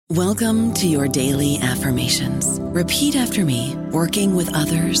Welcome to your daily affirmations. Repeat after me. Working with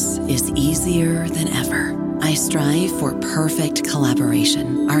others is easier than ever. I strive for perfect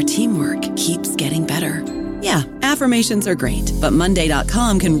collaboration. Our teamwork keeps getting better. Yeah, affirmations are great, but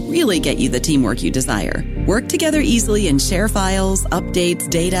Monday.com can really get you the teamwork you desire. Work together easily and share files, updates,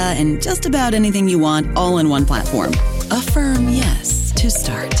 data, and just about anything you want all in one platform. Affirm yes to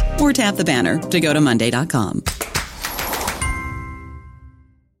start, or tap the banner to go to Monday.com.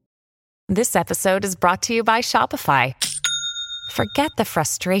 This episode is brought to you by Shopify. Forget the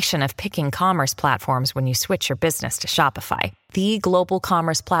frustration of picking commerce platforms when you switch your business to Shopify, the global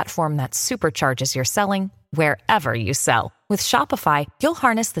commerce platform that supercharges your selling wherever you sell. With Shopify, you'll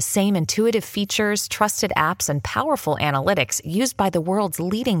harness the same intuitive features, trusted apps, and powerful analytics used by the world's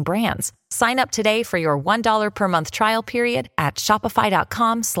leading brands. Sign up today for your $1 per month trial period at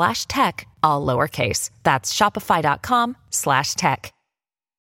shopify.com/tech, all lowercase. That's shopify.com/tech.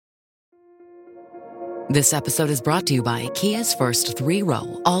 This episode is brought to you by Kia's first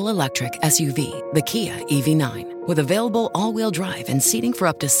 3-row, all-electric SUV, the Kia EV9, with available all-wheel drive and seating for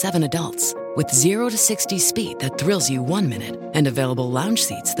up to 7 adults, with 0 to 60 speed that thrills you 1 minute, and available lounge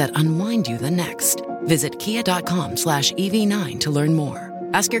seats that unwind you the next. Visit kia.com/EV9 to learn more.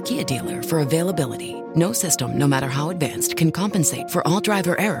 Ask your Kia dealer for availability. No system, no matter how advanced, can compensate for all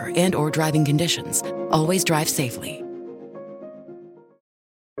driver error and or driving conditions. Always drive safely.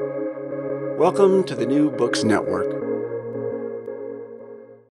 Welcome to the New Books Network.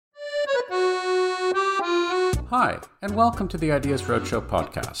 Hi, and welcome to the Ideas Roadshow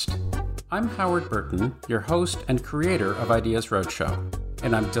podcast. I'm Howard Burton, your host and creator of Ideas Roadshow,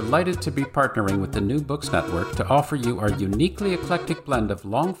 and I'm delighted to be partnering with the New Books Network to offer you our uniquely eclectic blend of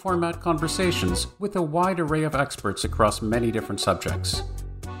long-format conversations with a wide array of experts across many different subjects.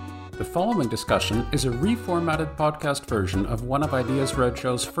 The following discussion is a reformatted podcast version of one of Ideas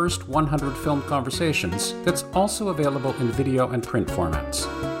Roadshow's first 100 film conversations that's also available in video and print formats.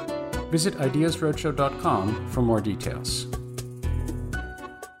 Visit ideasroadshow.com for more details.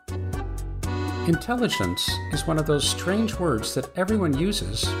 Intelligence is one of those strange words that everyone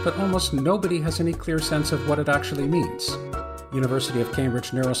uses, but almost nobody has any clear sense of what it actually means. University of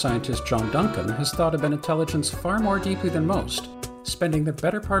Cambridge neuroscientist John Duncan has thought about intelligence far more deeply than most, spending the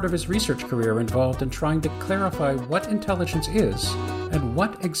better part of his research career involved in trying to clarify what intelligence is and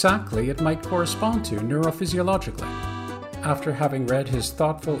what exactly it might correspond to neurophysiologically. After having read his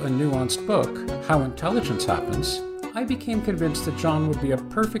thoughtful and nuanced book, How Intelligence Happens, I became convinced that John would be a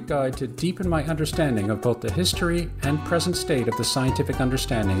perfect guide to deepen my understanding of both the history and present state of the scientific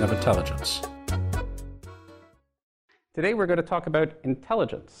understanding of intelligence. Today we're going to talk about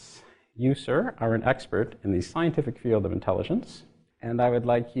intelligence. You, sir, are an expert in the scientific field of intelligence. And I would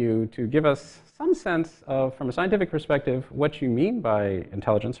like you to give us some sense of, from a scientific perspective, what you mean by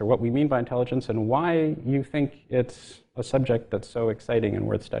intelligence, or what we mean by intelligence, and why you think it's a subject that's so exciting and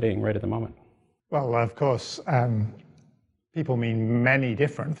worth studying right at the moment. Well, of course, people mean many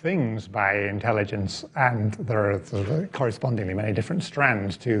different things by intelligence, and there are sort of correspondingly many different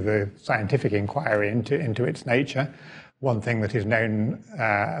strands to the scientific inquiry into its nature. One thing that is known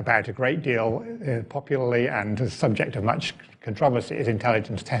about a great deal popularly and is subject of much controversy is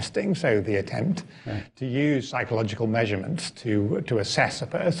intelligence testing, so the attempt to use psychological measurements to assess a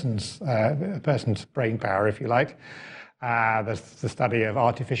person's brain power, if you like. There's the study of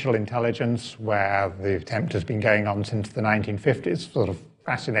artificial intelligence, where the attempt has been going on since the 1950s, sort of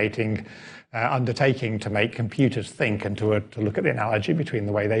fascinating undertaking to make computers think and to look at the analogy between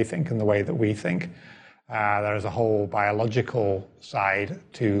the way they think and the way that we think. There is a whole biological side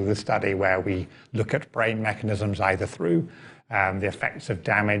to the study where we look at brain mechanisms either through the effects of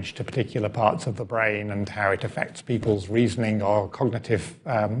damage to particular parts of the brain and how it affects people's reasoning or cognitive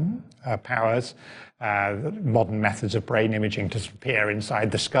powers. Modern methods of brain imaging to peer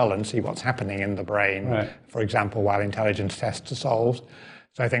inside the skull and see what's happening in the brain, for example, while intelligence tests are solved.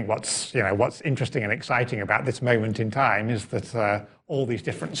 So I think what's interesting and exciting about this moment in time is that all these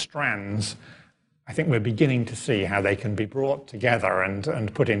different strands, I think we're beginning to see how they can be brought together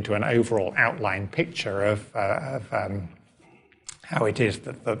and put into an overall outline picture of how it is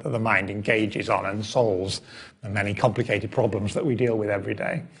that the mind engages on and solves the many complicated problems that we deal with every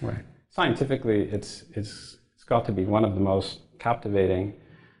day. Right. Scientifically, it's got to be one of the most captivating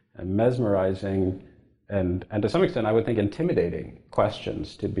and mesmerizing and to some extent, I would think, intimidating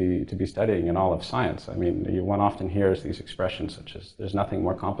questions to be studying in all of science. I mean, one often hears these expressions such as, there's nothing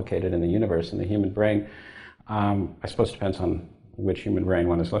more complicated in the universe than the human brain. I suppose it depends on which human brain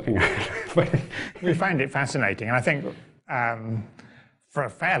one is looking at. We find it fascinating, and I think for a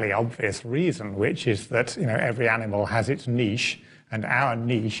fairly obvious reason, which is that every animal has its niche, And our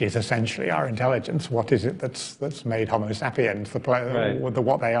niche is essentially our intelligence. What is it that's made Homo sapiens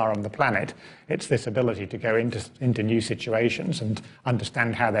what they are on the planet? It's this ability to go into new situations and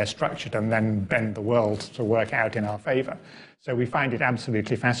understand how they're structured and then bend the world to work out in our favor. So we find it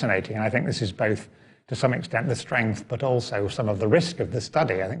absolutely fascinating. And I think this is both, to some extent, the strength, but also some of the risk of the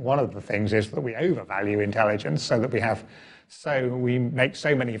study. I think one of the things is that we overvalue intelligence so that we make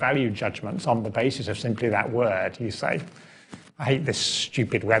so many value judgments on the basis of simply that word. You say, I hate this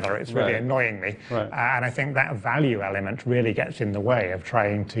stupid weather, it's really annoying me. Right. And I think that value element really gets in the way of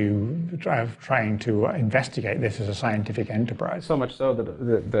trying to investigate this as a scientific enterprise. So much so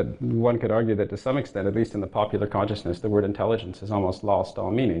that one could argue that to some extent, at least in the popular consciousness, the word intelligence has almost lost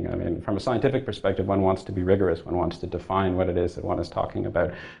all meaning. I mean, from a scientific perspective, one wants to be rigorous, one wants to define what it is that one is talking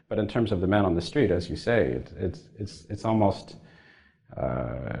about. But in terms of the man on the street, as you say, it's almost...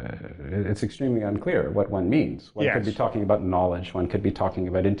 it's extremely unclear what one means. One could be talking about knowledge, one could be talking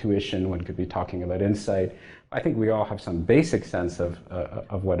about intuition, one could be talking about insight. I think we all have some basic sense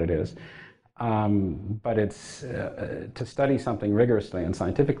of what it is. But it's to study something rigorously and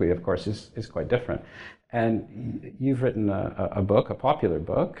scientifically, of course, is quite different. And you've written a book, a popular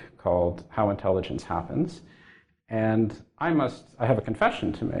book, called How Intelligence Happens. And I have a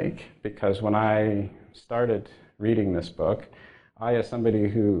confession to make, because when I started reading this book, I, as somebody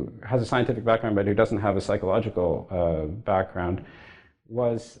who has a scientific background but who doesn't have a psychological background,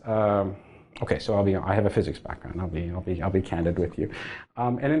 was okay. So I have a physics background. I'll be candid with you.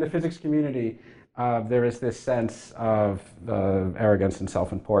 And in the physics community, there is this sense of arrogance and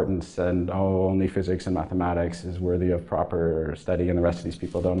self-importance, and only physics and mathematics is worthy of proper study, and the rest of these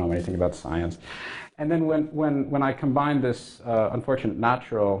people don't know anything about science. And then when I combine this unfortunate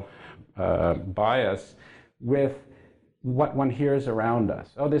natural bias with what one hears around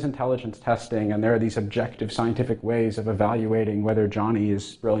us. Oh, there's intelligence testing, and there are these objective scientific ways of evaluating whether Johnny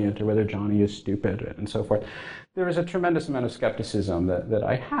is brilliant or whether Johnny is stupid, and so forth. There is a tremendous amount of skepticism that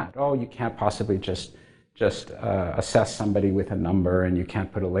I had. Oh, you can't possibly just assess somebody with a number, and you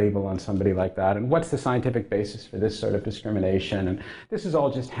can't put a label on somebody like that. And what's the scientific basis for this sort of discrimination? And this is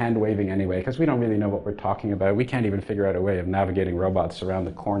all just hand-waving anyway, because we don't really know what we're talking about. We can't even figure out a way of navigating robots around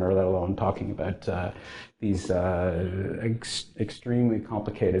the corner, let alone talking about these extremely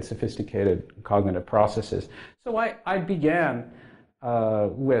complicated, sophisticated cognitive processes. So I began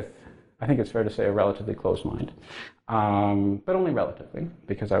with, I think it's fair to say, a relatively closed mind. But only relatively,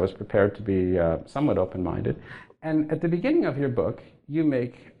 because I was prepared to be somewhat open-minded. And at the beginning of your book, you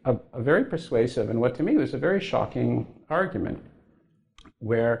make a very persuasive, and what to me was a very shocking argument,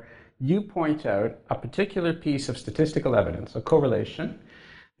 where you point out a particular piece of statistical evidence, a correlation,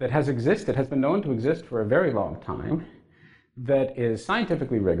 that has been known to exist for a very long time, that is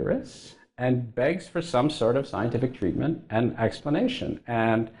scientifically rigorous, and begs for some sort of scientific treatment and explanation.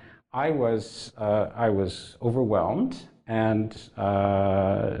 And I was overwhelmed and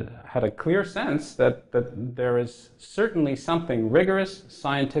had a clear sense that there is certainly something rigorous,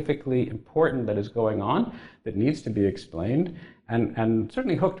 scientifically important that is going on that needs to be explained, and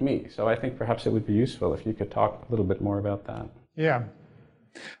certainly hooked me. So I think perhaps it would be useful if you could talk a little bit more about that. Yeah.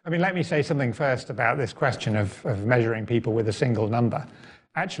 I mean, let me say something first about this question of measuring people with a single number.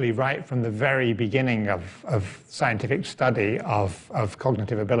 Actually, right from the very beginning of scientific study of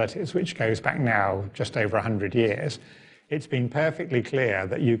cognitive abilities, which goes back now just over 100 years, it's been perfectly clear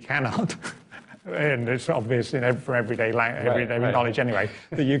that you cannot, and it's obvious from everyday knowledge anyway,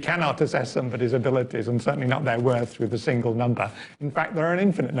 that you cannot assess somebody's abilities, and certainly not their worth, with a single number. In fact, there are an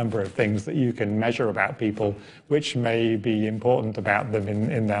infinite number of things that you can measure about people which may be important about them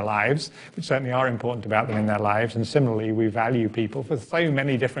in their lives, which certainly are important about them in their lives. And similarly, we value people for so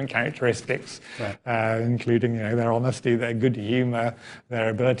many different characteristics, including their honesty, their good humor, their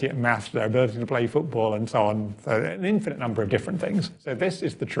ability at maths, their ability to play football, and so on. So an infinite number of different things. So this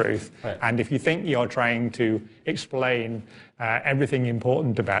is the truth. Right. And if you think you're trying to explain everything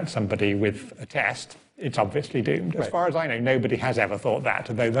important about somebody with a test, it's obviously doomed. As far as I know, nobody has ever thought that,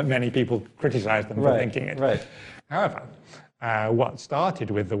 though many people criticize them for thinking it. Right. However, what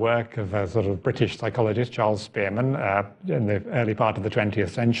started with the work of a sort of British psychologist, Charles Spearman, in the early part of the 20th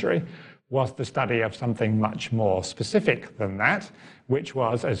century, was the study of something much more specific than that, which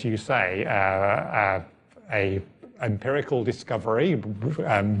was, as you say, a empirical discovery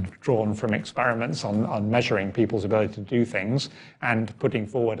drawn from experiments on measuring people's ability to do things and putting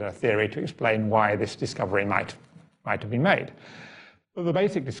forward a theory to explain why this discovery might have been made. But the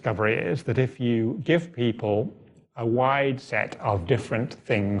basic discovery is that if you give people a wide set of different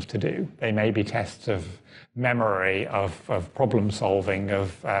things to do, they may be tests of memory, of problem solving,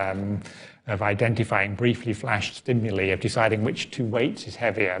 of of identifying briefly flashed stimuli, of deciding which two weights is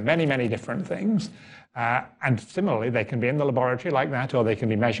heavier, many, many different things. And similarly, they can be in the laboratory like that, or they can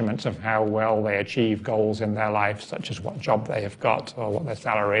be measurements of how well they achieve goals in their life, such as what job they have got or what their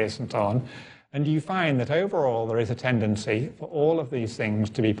salary is and so on. And you find that overall there is a tendency for all of these things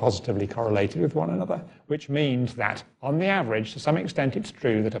to be positively correlated with one another, which means that on the average, to some extent, it's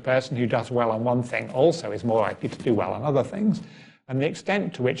true that a person who does well on one thing also is more likely to do well on other things. And the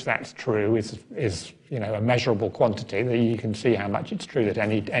extent to which that's true is a measurable quantity, that you can see how much it's true that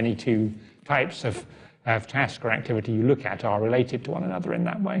any two types of task or activity you look at are related to one another in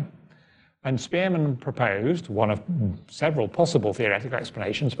that way. And Spearman proposed one of several possible theoretical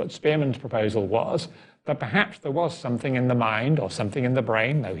explanations, but Spearman's proposal was that perhaps there was something in the mind or something in the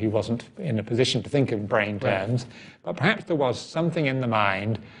brain, though he wasn't in a position to think in brain terms, but perhaps there was something in the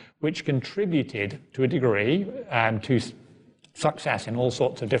mind which contributed to a degree to success in all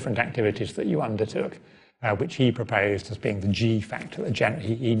sorts of different activities that you undertook, which he proposed as being the G factor.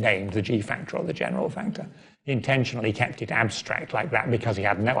 He named the G factor or the general factor. He intentionally kept it abstract like that because he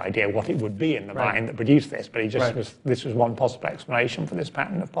had no idea what it would be in the mind that produced this, but this was one possible explanation for this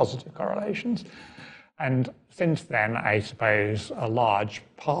pattern of positive correlations. And since then, I suppose a large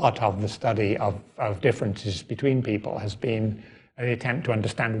part of the study of differences between people has been an attempt to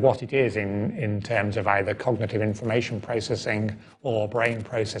understand what it is in terms of either cognitive information processing or brain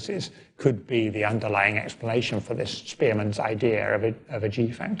processes could be the underlying explanation for this Spearman's idea of a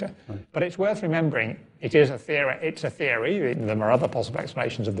G factor. Right. But it's worth remembering it's a theory. There are other possible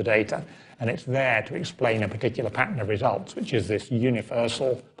explanations of the data, and it's there to explain a particular pattern of results, which is this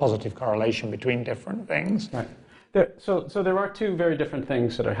universal positive correlation between different things. Right. So there are two very different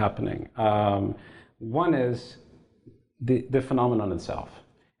things that are happening. One is the phenomenon itself,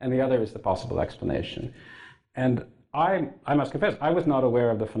 and the other is the possible explanation. And I must confess, I was not aware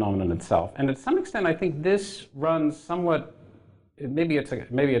of the phenomenon itself. And to some extent, I think this runs somewhat, maybe it's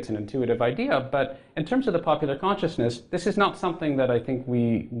an intuitive idea, but in terms of the popular consciousness, this is not something that I think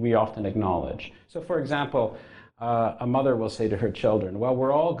we often acknowledge. So for example, a mother will say to her children, well,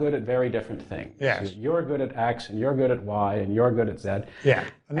 we're all good at very different things. Yes. You're good at X, and you're good at Y, and you're good at Z. Yeah,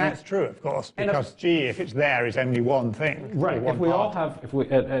 and that's true, of course, because G, if it's there, is only one thing. Right. If we all have,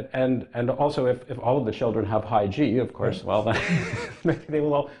 and also if all of the children have high G, of course, well, then maybe they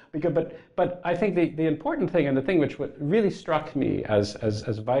will all be good. But I think the important thing, and the thing which really struck me as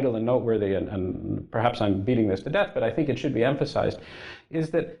vital and noteworthy, and perhaps I'm beating this to death, but I think it should be emphasized, is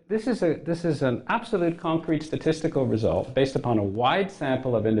that this is an absolute concrete statistical result based upon a wide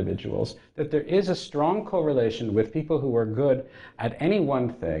sample of individuals, that there is a strong correlation with people who are good at any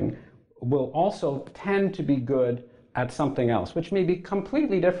one thing will also tend to be good at something else, which may be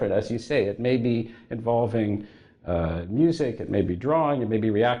completely different, as you say. It may be involving music, it may be drawing, it may be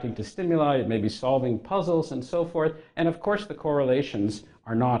reacting to stimuli, it may be solving puzzles and so forth. And of course the correlations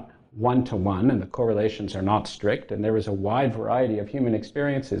are not one-to-one, and the correlations are not strict, and there is a wide variety of human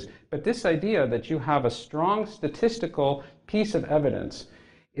experiences. But this idea that you have a strong statistical piece of evidence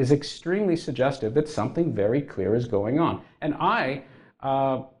is extremely suggestive that something very clear is going on. And I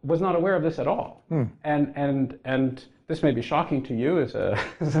was not aware of this at all. And this may be shocking to you as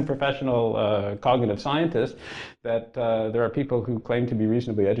a professional cognitive scientist, that there are people who claim to be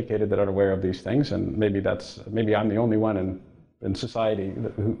reasonably educated that are aware of these things, and maybe I'm the only one in society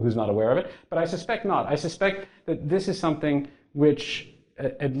who's not aware of it, but I suspect not. I suspect that this is something which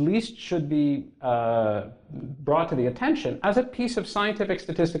at least should be brought to the attention as a piece of scientific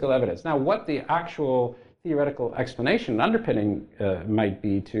statistical evidence. Now, what the actual theoretical explanation underpinning might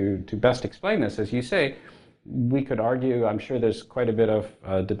be to best explain this, as you say, we could argue. I'm sure there's quite a bit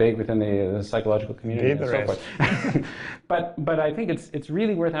of debate within the psychological community and so forth. But I think it's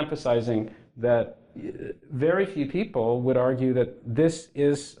really worth emphasizing that very few people would argue that this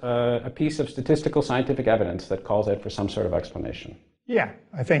is a piece of statistical scientific evidence that calls out for some sort of explanation. Yeah,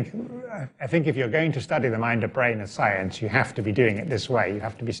 I think if you're going to study the mind and brain as science, you have to be doing it this way. You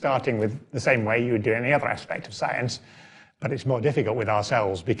have to be starting with the same way you would do any other aspect of science. But it's more difficult with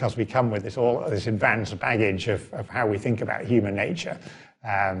ourselves because we come with this advanced baggage of how we think about human nature.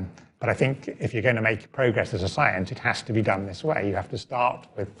 But I think if you're going to make progress as a science, it has to be done this way. You have to start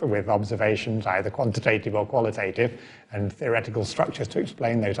with observations, either quantitative or qualitative, and theoretical structures to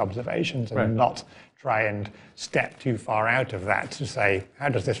explain those observations, and not try and step too far out of that to say, how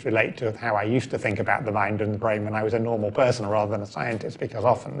does this relate to how I used to think about the mind and the brain when I was a normal person rather than a scientist, because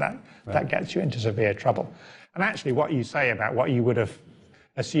often that gets you into severe trouble. And actually what you say about what you would have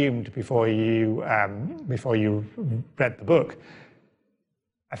assumed before you read the book,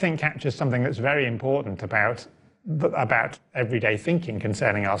 I think captures something that's very important about about everyday thinking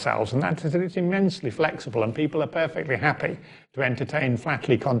concerning ourselves, and that is that it's immensely flexible, and people are perfectly happy to entertain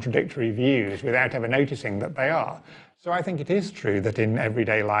flatly contradictory views without ever noticing that they are. So I think it is true that in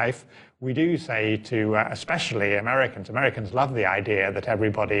everyday life, we do say to, especially Americans love the idea that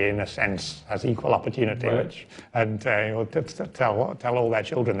everybody, in a sense, has equal opportunity, right. And tell all their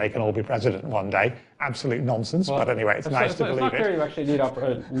children they can all be president one day. Absolute nonsense, well, but anyway, it's nice to believe it. It's not clear you actually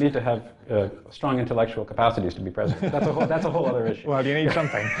need to have strong intellectual capacities to be president. That's a whole other issue. Well, you need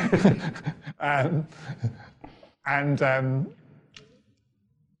something.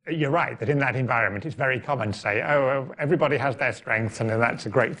 You're right that in that environment it's very common to say, oh, everybody has their strengths and that's a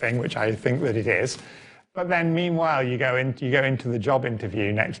great thing, which I think that it is. But then meanwhile you go into the job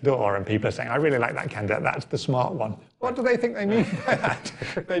interview next door and people are saying, I really like that candidate, that's the smart one. What do they think they mean by that?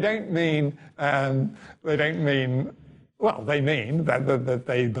 They mean that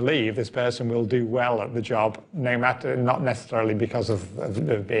they believe this person will do well at the job, no matter, not necessarily because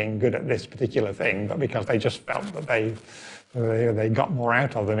of being good at this particular thing, but because they just felt that they got more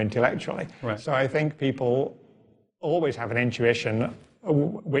out of them intellectually. Right. So I think people always have an intuition,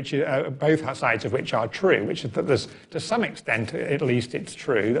 which both sides of which are true, which is that there's, to some extent, at least it's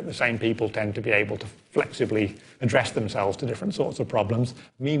true, that the same people tend to be able to flexibly address themselves to different sorts of problems.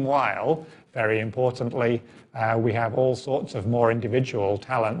 Meanwhile, very importantly, we have all sorts of more individual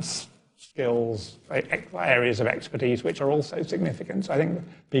talents, skills, areas of expertise, which are also significant. So I think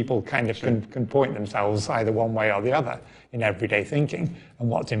people kind of can point themselves either one way or the other in everyday thinking. And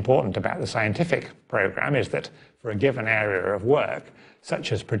what's important about the scientific program is that for a given area of work,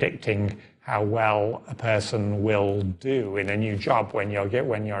 such as predicting how well a person will do in a new job when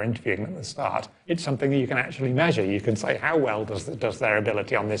you're interviewing them at the start, it's something that you can actually measure. You can say, how well does their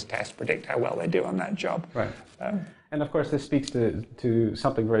ability on this test predict how well they do on that job? Right. And of course, this speaks to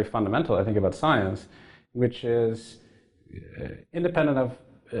something very fundamental, I think, about science, which is independent of,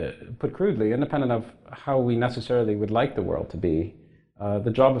 put crudely, independent of how we necessarily would like the world to be.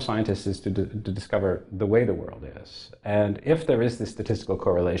 The job of scientists is to discover the way the world is. And if there is this statistical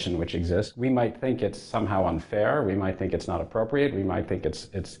correlation which exists, we might think it's somehow unfair, we might think it's not appropriate, we might think it's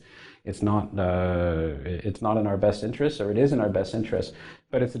not in our best interest, or it is in our best interest.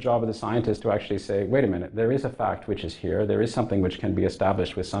 But it's the job of the scientist to actually say, wait a minute, there is a fact which is here, there is something which can be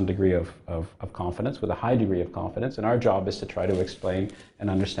established with some degree of confidence, with a high degree of confidence, and our job is to try to explain and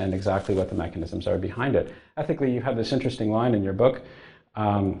understand exactly what the mechanisms are behind it. Ethically, you have this interesting line in your book,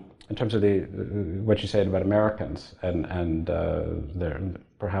 in terms of what you said about Americans and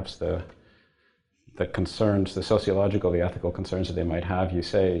perhaps the concerns, the sociological, the ethical concerns that they might have. You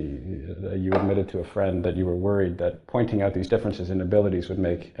say, you admitted to a friend that you were worried that pointing out these differences in abilities would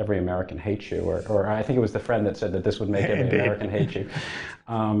make every American hate you, or I think it was the friend that said that this would make every American hate you.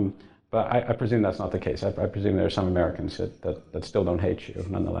 But I presume that's not the case. I presume there are some Americans that still don't hate you,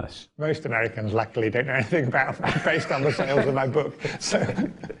 nonetheless. Most Americans, luckily, don't know anything about me based on the sales of my book. So,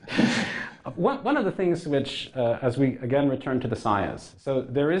 one of the things which, as we again return to the science, so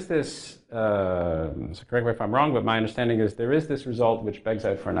there is this, so correct me if I'm wrong, but my understanding is there is this result which begs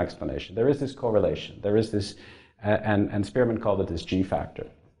out for an explanation. There is this correlation. There is this, and Spearman called it this G factor.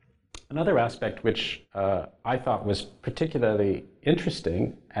 Another aspect which I thought was particularly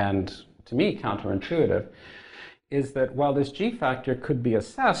interesting and to me counterintuitive is that while this G factor could be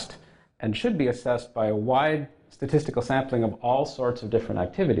assessed and should be assessed by a wide statistical sampling of all sorts of different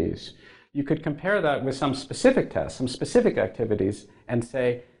activities, you could compare that with some specific tests, some specific activities, and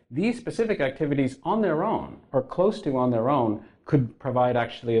say these specific activities on their own or close to on their own could provide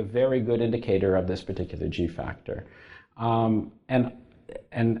actually a very good indicator of this particular G factor.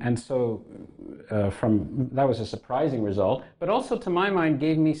 And so that was a surprising result, but also to my mind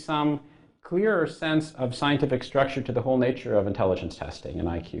gave me some clearer sense of scientific structure to the whole nature of intelligence testing and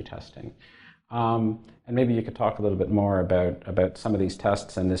IQ testing. And maybe you could talk a little bit more about some of these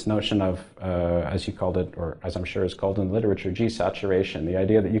tests and this notion of, as you called it, or as I'm sure it's called in the literature, G saturation, the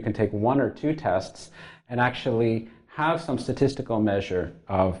idea that you can take one or two tests and actually have some statistical measure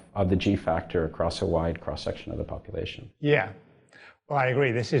of the G factor across a wide cross-section of the population. Yeah. Well, I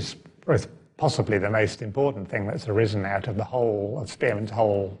agree. This is possibly the most important thing that's arisen out of the whole of Spearman's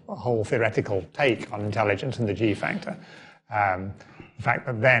whole theoretical take on intelligence and the G factor. The fact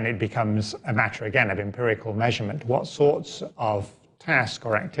that then it becomes a matter, again, of empirical measurement. What sorts of task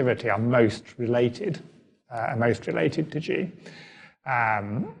or activity are most related to G?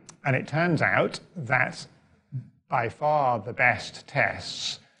 And it turns out that by far the best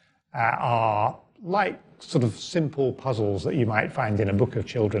tests are like sort of simple puzzles that you might find in a book of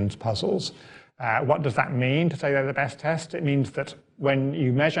children's puzzles. What does that mean to say they're the best test? It means that when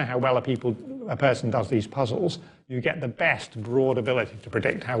you measure how well a person does these puzzles, you get the best broad ability to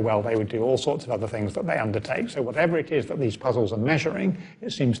predict how well they would do all sorts of other things that they undertake. So whatever it is that these puzzles are measuring,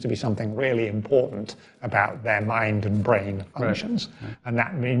 it seems to be something really important about their mind and brain functions. Right. And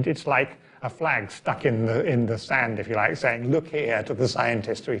that means it's like a flag stuck in the sand, if you like, saying, look here to the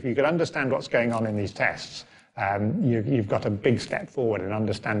scientist. So if you could understand what's going on in these tests, you've got a big step forward in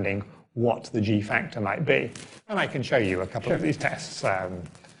understanding what the G factor might be. And I can show you a couple of these tests.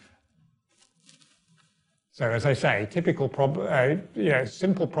 So as I say, typical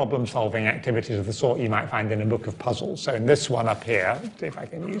simple problem-solving activities of the sort you might find in a book of puzzles. So in this one up here, see if I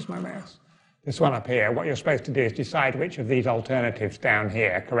can use my mouse. This one up here, what you're supposed to do is decide which of these alternatives down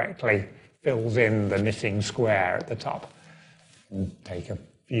here correctly fills in the missing square at the top. And take a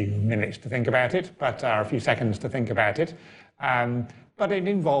few minutes to think about it, but a few seconds to think about it. But it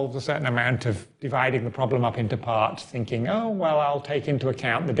involves a certain amount of dividing the problem up into parts, thinking, oh, well, I'll take into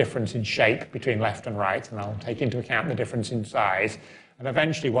account the difference in shape between left and right, and I'll take into account the difference in size. And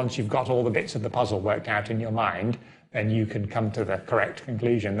eventually, once you've got all the bits of the puzzle worked out in your mind, then you can come to the correct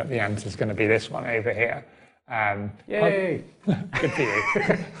conclusion that the answer is going to be this one over here. Yay! Good for you.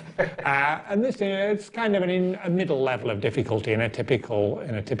 And this it's kind of a middle level of difficulty in a typical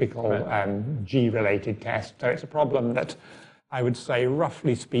right. G-related test. So it's a problem that I would say,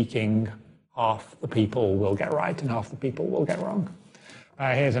 roughly speaking, half the people will get right and half the people will get wrong.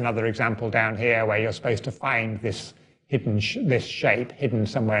 Here's another example down here where you're supposed to find this shape hidden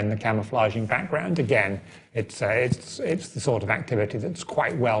somewhere in the camouflaging background. Again, it's the sort of activity that's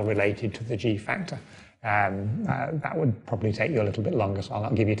quite well related to the G factor. That would probably take you a little bit longer, so I'll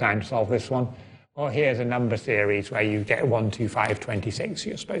not give you time to solve this one. Or here's a number series where you get 1, 2, 5, 26.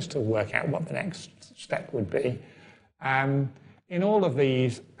 You're supposed to work out what the next step would be. In all of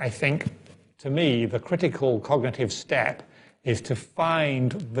these, I think, to me, the critical cognitive step is to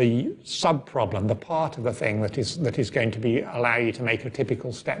find the sub-problem, the part of the thing that is going to allow you to make a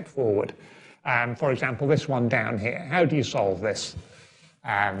typical step forward. For example, this one down here. How do you solve this?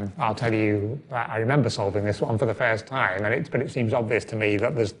 I'll tell you, I remember solving this one for the first time, but it seems obvious to me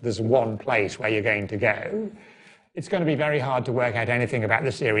that there's one place where you're going to go. It's going to be very hard to work out anything about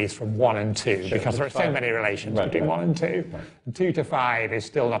the series from 1 and 2 because there are so many relations between 1 and 2. Right. And 2 to 5 is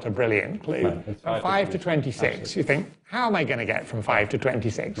still not a brilliant clue. Right. 5 to 26, absolutely. You think, how am I going to get from 5 to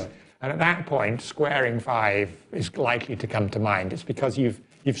 26? Right. And at that point, squaring 5 is likely to come to mind. It's because you've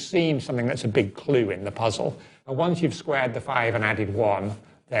seen something that's a big clue in the puzzle. And once you've squared the 5 and added 1,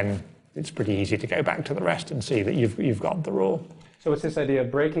 then it's pretty easy to go back to the rest and see that you've got the rule. So it's this idea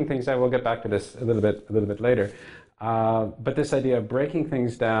of breaking things down. We'll get back to this a little bit later. But this idea of breaking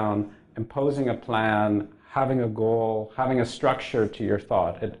things down, imposing a plan, having a goal, having a structure to your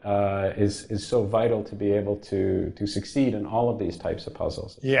thought is so vital to be able to succeed in all of these types of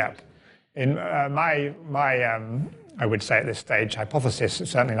puzzles. Yeah. In my I would say at this stage, hypothesis,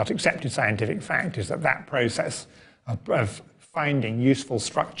 it's certainly not accepted scientific fact, is that process of finding useful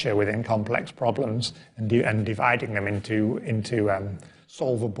structure within complex problems and dividing them into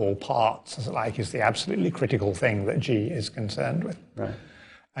solvable parts, as like, is the absolutely critical thing that G is concerned with. Right.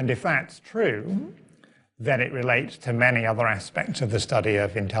 And if that's true, then it relates to many other aspects of the study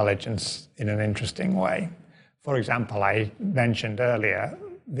of intelligence in an interesting way. For example, I mentioned earlier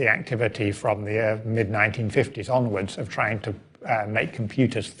the activity from the mid-1950s onwards of trying to make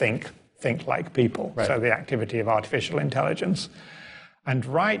computers think like people, right. So the activity of artificial intelligence. And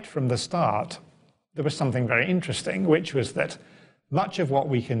right from the start, there was something very interesting, which was that much of what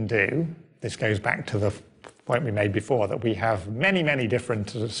we can do, this goes back to the point we made before, that we have many, many different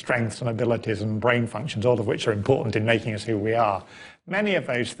strengths and abilities and brain functions, all of which are important in making us who we are. Many of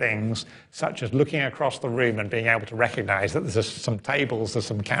those things, such as looking across the room and being able to recognize that there's some tables, there's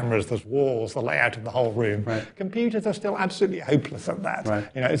some cameras, there's walls, the layout of the whole room, right. Computers are still absolutely hopeless at that.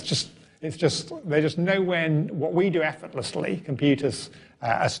 Right. They're just nowhere, what we do effortlessly, computers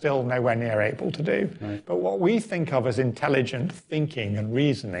are still nowhere near able to do. Right. But what we think of as intelligent thinking and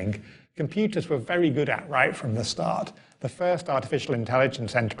reasoning, computers were very good at right from the start. The first artificial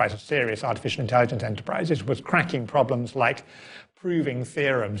intelligence enterprise, serious artificial intelligence enterprises, was cracking problems like proving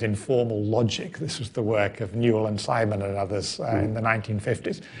theorems in formal logic. This was the work of Newell and Simon and others in the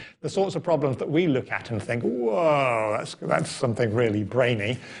 1950s. The sorts of problems that we look at and think, whoa, that's something really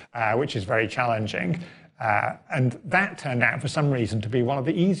brainy, which is very challenging. And that turned out, for some reason, to be one of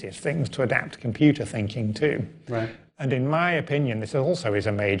the easiest things to adapt computer thinking to. Right. And in my opinion, this also is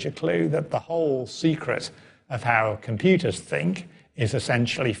a major clue that the whole secret of how computers think is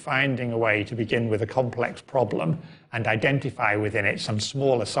essentially finding a way to begin with a complex problem and identify within it some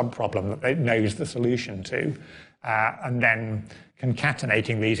smaller subproblem that it knows the solution to, and then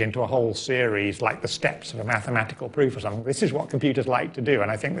concatenating these into a whole series like the steps of a mathematical proof or something. This is what computers like to do, and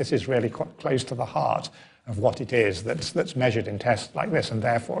I think this is really quite close to the heart of what it is that's measured in tests like this and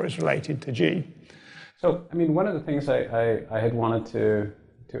therefore is related to G. So, I mean, one of the things I had wanted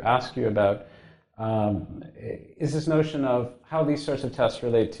to ask you about is this notion of how these sorts of tests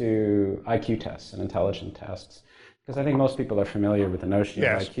relate to IQ tests and intelligence tests. Because I think most people are familiar with the notion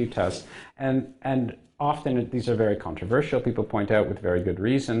of IQ tests. And often these are very controversial. People point out with very good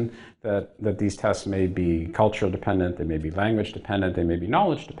reason that these tests may be cultural dependent, they may be language dependent, they may be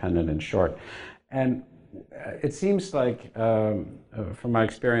knowledge dependent, in short. And it seems like, from my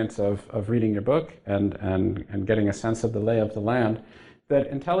experience of reading your book and getting a sense of the lay of the land, that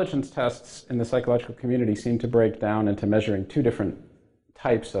intelligence tests in the psychological community seem to break down into measuring two different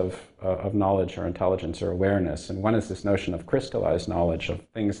types of knowledge or intelligence or awareness. And one is this notion of crystallized knowledge, of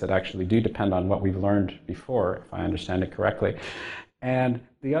things that actually do depend on what we've learned before, if I understand it correctly. And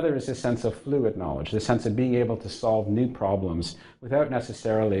the other is this sense of fluid knowledge, the sense of being able to solve new problems without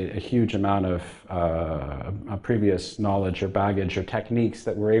necessarily a huge amount of previous knowledge or baggage or techniques,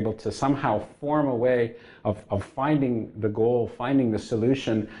 that we're able to somehow form a way of finding the goal, finding the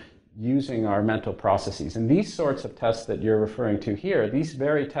solution, using our mental processes. And these sorts of tests that you're referring to here, these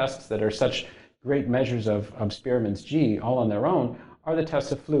very tests that are such great measures of Spearman's G all on their own, are the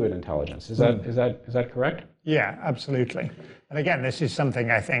tests of fluid intelligence. Is that correct? Yeah, absolutely. And again, this is something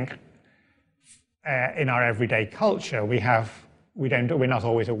I think in our everyday culture we're not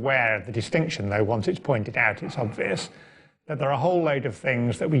always aware of the distinction, though once it's pointed out it's obvious, that there are a whole load of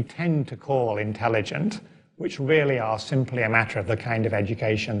things that we tend to call intelligent, which really are simply a matter of the kind of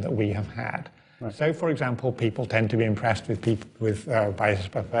education that we have had. Right. So, for example, people tend to be impressed by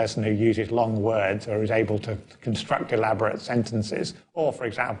a person who uses long words or is able to construct elaborate sentences, or, for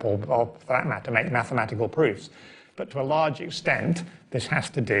example, or for that matter, make mathematical proofs. But to a large extent, this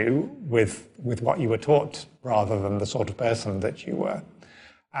has to do with what you were taught rather than the sort of person that you were.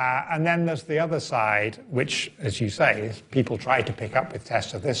 And then there's the other side, which, as you say, people try to pick up with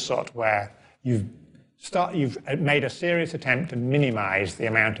tests of this sort, where you've made a serious attempt to minimize the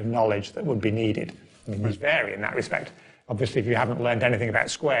amount of knowledge that would be needed. I mean, these vary in that respect. Obviously, if you haven't learned anything about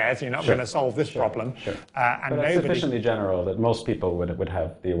squares, you're not going to solve this problem. Sure. And but it's sufficiently general that most people would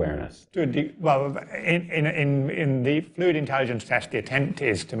have the awareness. Well, in the fluid intelligence test, the attempt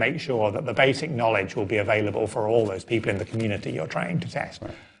is to make sure that the basic knowledge will be available for all those people in the community you're trying to test.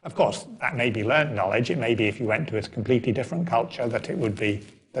 Right. Of course, that may be learned knowledge. It may be if you went to a completely different culture that it would be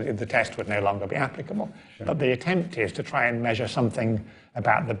that the test would no longer be applicable. Sure. But the attempt is to try and measure something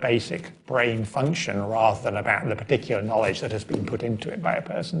about the basic brain function rather than about the particular knowledge that has been put into it by a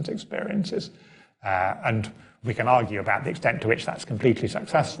person's experiences. And we can argue about the extent to which that's completely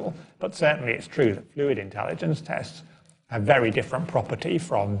successful, but certainly it's true that fluid intelligence tests have very different property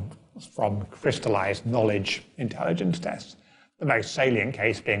from crystallized knowledge intelligence tests. The most salient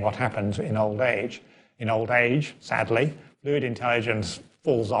case being what happens in old age. In old age, sadly, fluid intelligence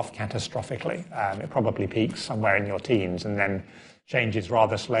falls off catastrophically. It probably peaks somewhere in your teens and then changes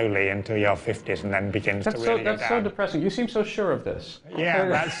rather slowly until your 50s and then begins to really go down. That's so depressing. You seem so sure of this.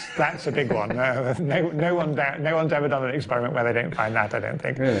 Yeah, that's a big one. No one's ever done an experiment where they don't find that, I don't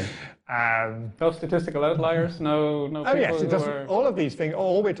think. Really? No statistical outliers? No people yes, it doesn't. All of these things,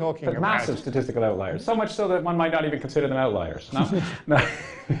 all we're talking about... massive statistical outliers. So much so that one might not even consider them outliers. No?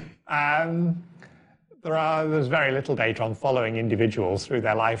 No. There's very little data on following individuals through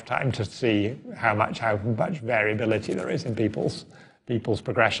their lifetime to see how much variability there is in people's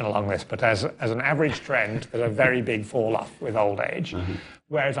progression along this. But as an average trend, there's a very big fall-off with old age. Mm-hmm.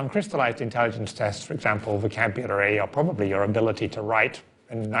 Whereas on crystallized intelligence tests, for example, vocabulary or probably your ability to write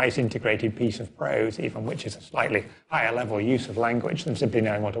a nice integrated piece of prose, even which is a slightly higher level use of language than simply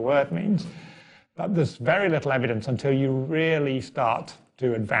knowing what a word means. But there's very little evidence until you really start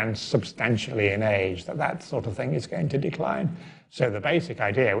to advance substantially in age that sort of thing is going to decline. So the basic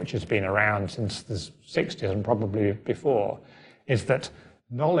idea, which has been around since the 60s and probably before, is that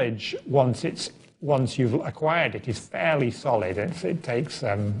knowledge, once you've acquired it, is fairly solid. It takes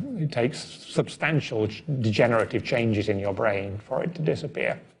substantial degenerative changes in your brain for it to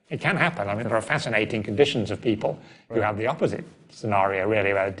disappear. It can happen. I mean, there are fascinating conditions of people who have the opposite scenario,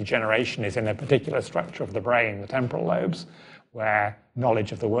 really, where degeneration is in a particular structure of the brain, the temporal lobes, where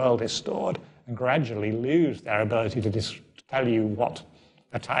knowledge of the world is stored, and gradually lose their ability to tell you what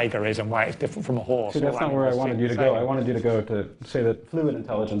a tiger is and why it's different from a horse. See, that's not where I wanted you to go. I wanted you to go to say that fluid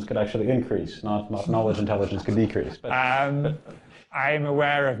intelligence could actually increase, not knowledge intelligence could decrease. I'm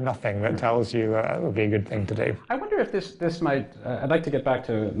aware of nothing that tells you it would be a good thing to do. I wonder if this might, I'd like to get back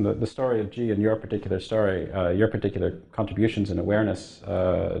to the story of G and your particular story, your particular contributions and awareness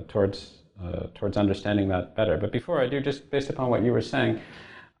towards understanding that better. But before I do, just based upon what you were saying,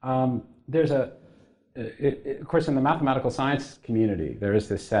 there's of course, in the mathematical science community, there is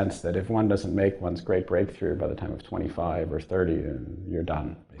this sense that if one doesn't make one's great breakthrough by the time of 25 or 30, then you're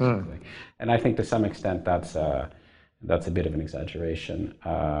done, basically. And I think to some extent that's a bit of an exaggeration.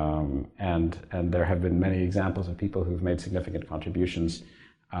 And there have been many examples of people who've made significant contributions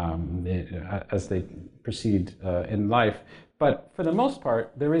as they proceed in life. But for the most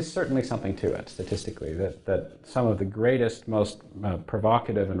part, there is certainly something to it, statistically, that some of the greatest, most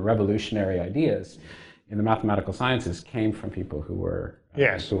provocative and revolutionary ideas in the mathematical sciences came from people who were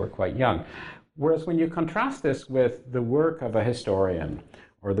quite young. Whereas when you contrast this with the work of a historian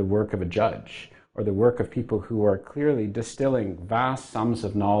or the work of a judge or the work of people who are clearly distilling vast sums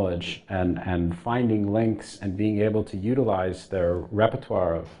of knowledge and finding links and being able to utilize their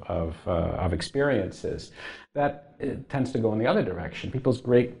repertoire of experiences, that tends to go in the other direction. People's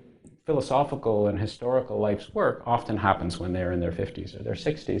great philosophical and historical life's work often happens when they're in their 50s or their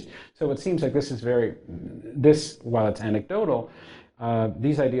 60s. So it seems like while it's anecdotal,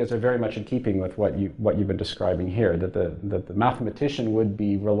 these ideas are very much in keeping with what you've been describing here, that the mathematician would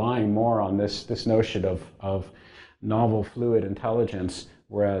be relying more on this notion of novel fluid intelligence,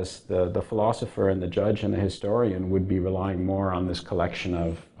 whereas the philosopher and the judge and the historian would be relying more on this collection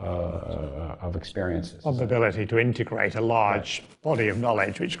of experiences. On the ability to integrate a large body of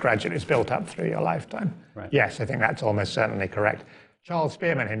knowledge which gradually is built up through your lifetime. Right. Yes, I think that's almost certainly correct. Charles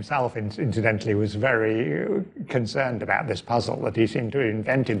Spearman himself, incidentally, was very concerned about this puzzle, that he seemed to have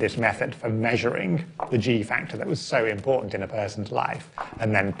invented this method for measuring the G factor that was so important in a person's life.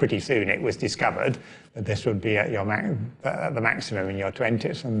 And then pretty soon it was discovered that this would be at the maximum in your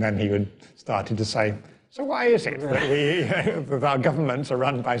 20s. And then he started to say, so why is it that that our governments are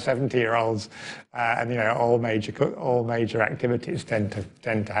run by 70-year-olds and all major activities tend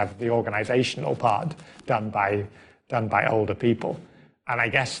to have the organizational part done by older people? And I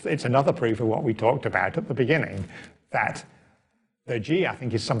guess it's another proof of what we talked about at the beginning, that the G, I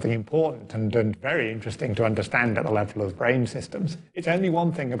think, is something important and very interesting to understand at the level of brain systems. It's only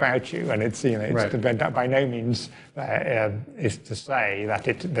one thing about you, and it's right. By no means is to say that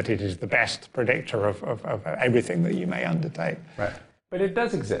it is the best predictor of everything that you may undertake. Right. But it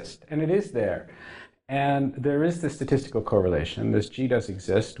does exist, and it is there. And there is this statistical correlation. This G does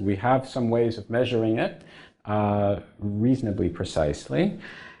exist. We have some ways of measuring it reasonably precisely.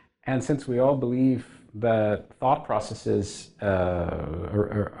 And since we all believe that thought processes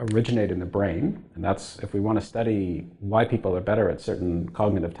originate in the brain, and that's, if we want to study why people are better at certain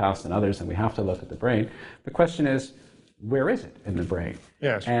cognitive tasks than others, then we have to look at the brain. The question is, where is it in the brain?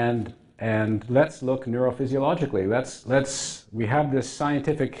 Yes. And let's look neurophysiologically. We have this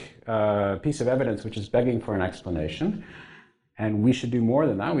scientific piece of evidence which is begging for an explanation, and we should do more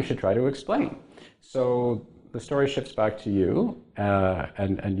than that. We should try to explain. So the story shifts back to you,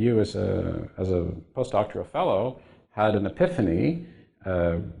 and you as a postdoctoral fellow had an epiphany.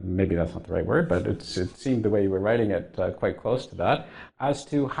 Maybe that's not the right word, but it seemed the way you were writing it quite close to that, as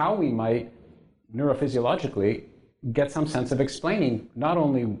to how we might neurophysiologically get some sense of explaining not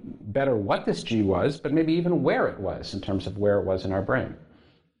only better what this G was, but maybe even where it was in terms of where it was in our brain.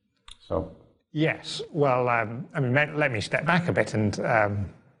 So. Yes. Well, let me step back a bit and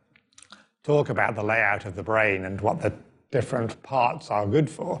talk about the layout of the brain and what the different parts are good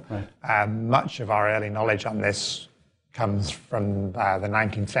for. Right. Much of our early knowledge on this comes from the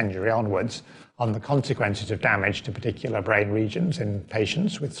 19th century onwards, on the consequences of damage to particular brain regions in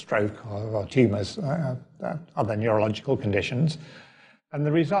patients with stroke or tumours, other neurological conditions. And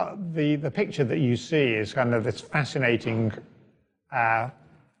the result, the picture that you see is kind of this fascinating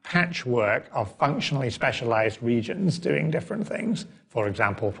patchwork of functionally specialized regions doing different things. For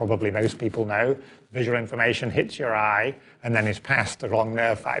example, probably most people know, visual information hits your eye and then is passed along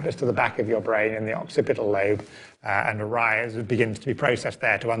nerve fibers to the back of your brain in the occipital lobe and begins to be processed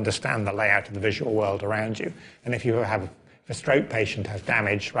there to understand the layout of the visual world around you. And if a stroke patient has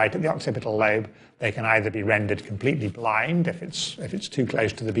damage right at the occipital lobe, they can either be rendered completely blind if it's too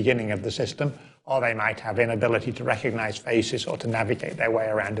close to the beginning of the system, or they might have inability to recognize faces or to navigate their way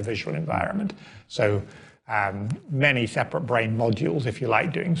around a visual environment. So many separate brain modules, if you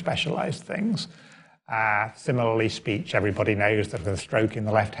like, doing specialized things. Similarly, speech. Everybody knows that with a stroke in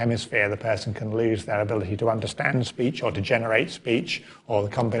the left hemisphere, the person can lose their ability to understand speech or to generate speech, or the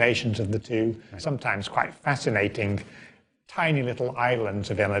combinations of the two. Right. Sometimes quite fascinating tiny little islands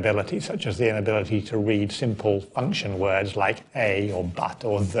of inability, such as the inability to read simple function words like a or but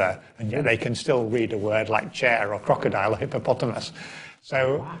or the, and yet they can still read a word like chair or crocodile or hippopotamus.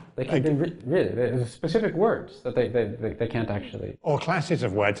 So wow. They can really specific words that they can't actually. Or classes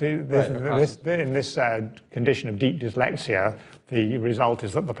of words. In this condition of deep dyslexia, the result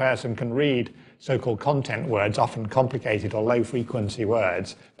is that the person can read so-called content words, often complicated or low-frequency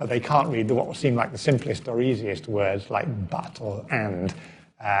words, but they can't read what would seem like the simplest or easiest words like but or and.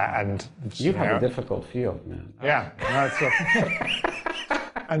 You have a difficult field, man. Yeah.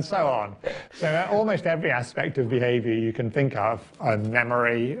 And so on. So almost every aspect of behavior you can think of,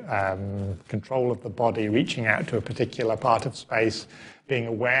 memory, control of the body, reaching out to a particular part of space, being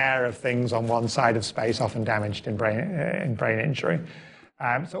aware of things on one side of space, often damaged in brain injury.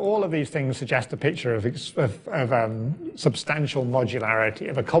 So all of these things suggest a picture of substantial modularity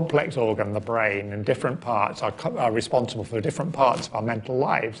of a complex organ, the brain, and different parts are responsible for different parts of our mental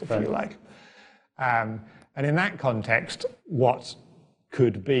lives, if you like. And in that context, what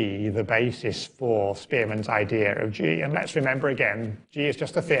could be the basis for Spearman's idea of G. And let's remember again, G is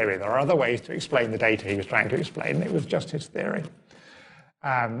just a theory. There are other ways to explain the data he was trying to explain. It was just his theory.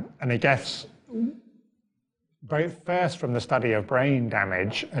 And I guess both first from the study of brain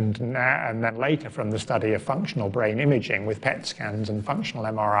damage and then later from the study of functional brain imaging with PET scans and functional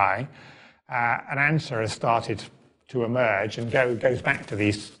MRI, an answer has started to emerge and goes back to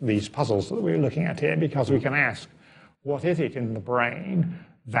these puzzles that we're looking at here, because we can ask, what is it in the brain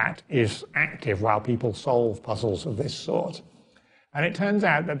that is active while people solve puzzles of this sort? And it turns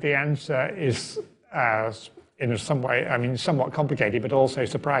out that the answer is, in some way, somewhat complicated, but also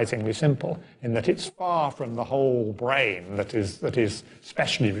surprisingly simple, in that it's far from the whole brain that is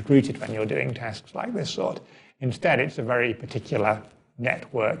specially recruited when you're doing tasks like this sort. Instead, it's a very particular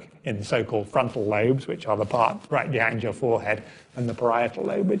network in the so-called frontal lobes, which are the part right behind your forehead, and the parietal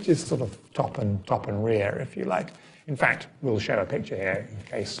lobe, which is sort of top and rear, if you like. In fact, we'll show a picture here in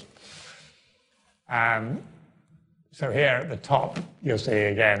case. So here at the top, you'll see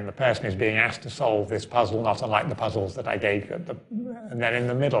again, the person is being asked to solve this puzzle, not unlike the puzzles that I gave you. And then in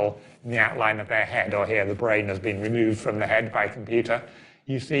the middle, in the outline of their head, or here the brain has been removed from the head by computer,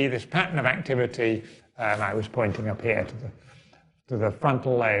 you see this pattern of activity. I was pointing up here to the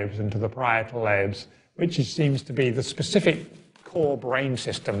frontal lobes and to the parietal lobes, which seems to be the specific core brain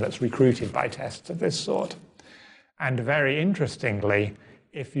system that's recruited by tests of this sort. And very interestingly,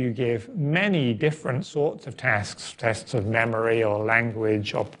 if you give many different sorts of tasks, tests of memory or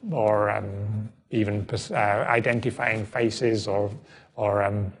language or even identifying faces or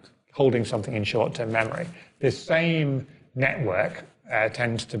holding something in short-term memory, this same network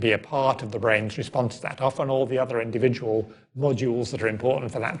tends to be a part of the brain's response to that. Often all the other individual modules that are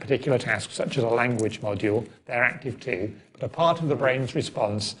important for that particular task, such as a language module, they're active too. But a part of the brain's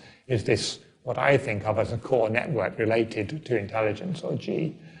response is this, what I think of as a core network related to intelligence, or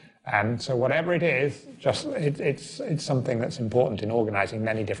G. So whatever it is, it's something that's important in organizing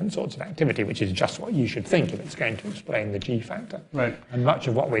many different sorts of activity, which is just what you should think if it's going to explain the G factor. Right. And much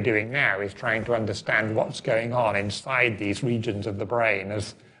of what we're doing now is trying to understand what's going on inside these regions of the brain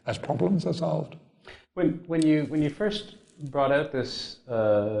as problems are solved. When you first brought out this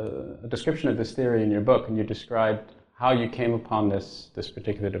description of this theory in your book, and you described how you came upon this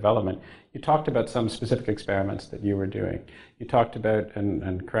particular development, you talked about some specific experiments that you were doing. You talked about,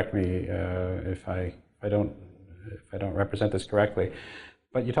 and correct me if I don't represent this correctly,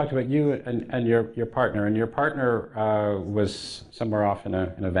 but you talked about you and your partner, and your partner was somewhere off in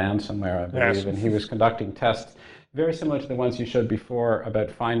a van somewhere, I believe, yes. And he was conducting tests very similar to the ones you showed before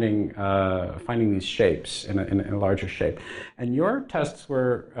about finding these shapes in a larger shape. And your tests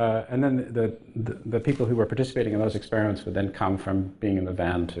were, and then the people who were participating in those experiments would then come from being in the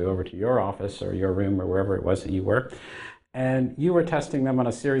van over to your office or your room or wherever it was that you were. And you were testing them on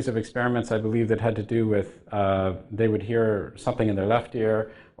a series of experiments, I believe, that had to do with they would hear something in their left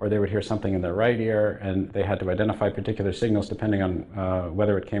ear, or they would hear something in their right ear, and they had to identify particular signals depending on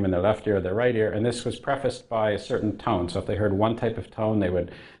whether it came in their left ear or their right ear. And this was prefaced by a certain tone. So if they heard one type of tone, they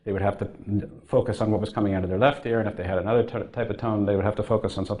would have to focus on what was coming out of their left ear, and if they had another type of tone, they would have to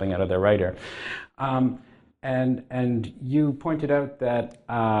focus on something out of their right ear. And you pointed out that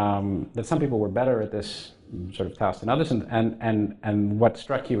that some people were better at this sort of task than others, and what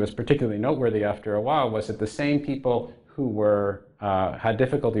struck you as particularly noteworthy after a while was that the same people who were had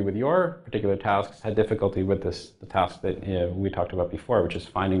difficulty with your particular tasks had difficulty with the task that we talked about before, which is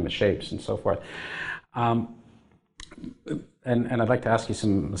finding the shapes and so forth. And I'd like to ask you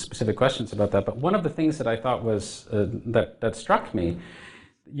some specific questions about that. But one of the things that I thought was that struck me,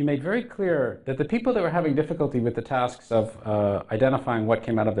 you made very clear that the people that were having difficulty with the tasks of identifying what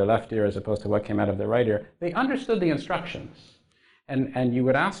came out of their left ear as opposed to what came out of their right ear, they understood the instructions. And you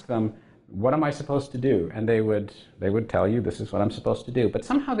would ask them, what am I supposed to do? And they would tell you, this is what I'm supposed to do. But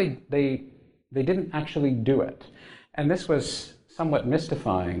somehow they didn't actually do it. And this was somewhat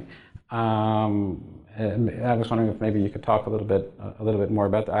mystifying. And I was wondering if maybe you could talk a little bit more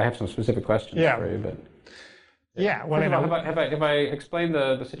about that. I have some specific questions for you, but well, have I explained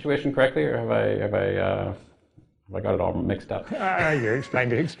the situation correctly, or have I got it all mixed up? You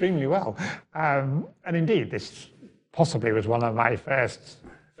explained it extremely well, and indeed, this possibly was one of my first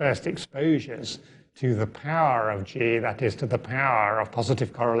exposures to the power of G, that is, to the power of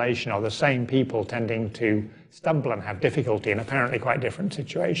positive correlation, or the same people tending to stumble and have difficulty in apparently quite different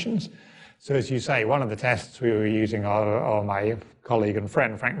situations. So as you say, one of the tests we were using, or my colleague and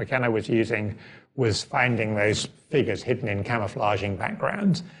friend Frank McKenna was using, was finding those figures hidden in camouflaging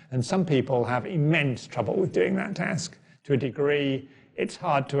backgrounds. And some people have immense trouble with doing that task. To a degree, it's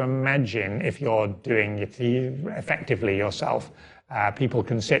hard to imagine if you're doing it effectively yourself. People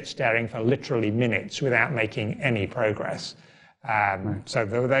can sit staring for literally minutes without making any progress. So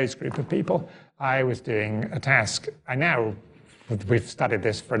there were those group of people. I was doing a task. We've studied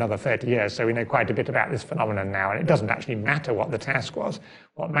this for another 30 years, so we know quite a bit about this phenomenon now, and it doesn't actually matter what the task was.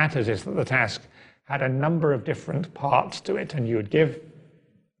 What matters is that the task had a number of different parts to it, and you would give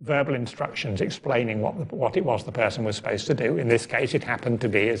verbal instructions explaining what it was the person was supposed to do. In this case, it happened to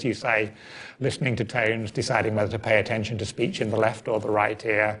be, as you say, listening to tones, deciding whether to pay attention to speech in the left or the right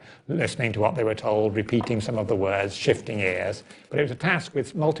ear, listening to what they were told, repeating some of the words, shifting ears. But it was a task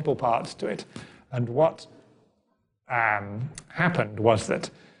with multiple parts to it. And what happened was that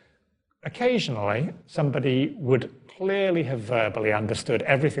occasionally somebody would clearly have verbally understood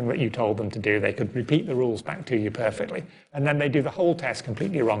everything that you told them to do. They could repeat the rules back to you perfectly. And then they do the whole test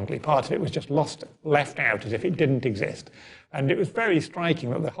completely wrongly. Part of it was just left out as if it didn't exist. And it was very striking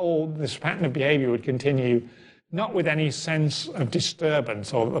that this pattern of behavior would continue, not with any sense of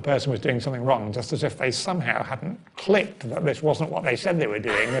disturbance or that the person was doing something wrong, just as if they somehow hadn't clicked that this wasn't what they said they were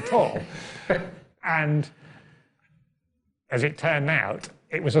doing at all. And as it turned out,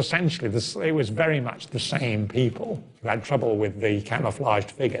 it was essentially it was very much the same people who had trouble with the camouflaged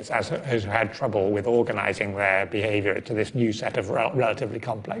figures as who had trouble with organizing their behavior to this new set of relatively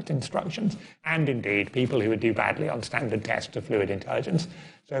complex instructions, and indeed people who would do badly on standard tests of fluid intelligence.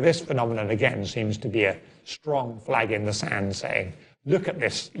 So this phenomenon again seems to be a strong flag in the sand saying, look at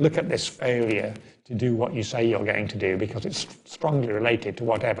this failure to do what you say you're going to do, because it's strongly related to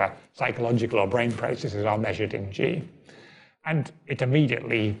whatever psychological or brain processes are measured in G. And it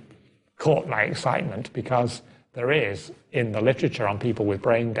immediately caught my excitement, because there is, in the literature on people with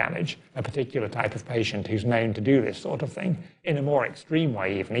brain damage, a particular type of patient who's known to do this sort of thing in a more extreme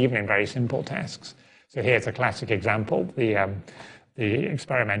way, even in very simple tasks. So here's a classic example. The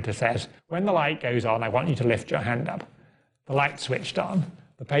experimenter says, when the light goes on, I want you to lift your hand up. The light switched on.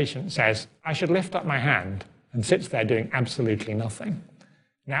 The patient says, I should lift up my hand, and sits there doing absolutely nothing.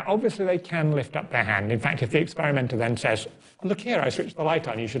 Now, obviously, they can lift up their hand. In fact, if the experimenter then says, look here, I switched the light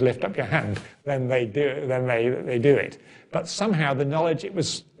on, you should lift up your hand, then they do it. But somehow the knowledge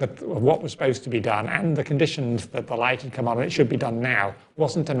of what was supposed to be done and the conditions that the light had come on and it should be done now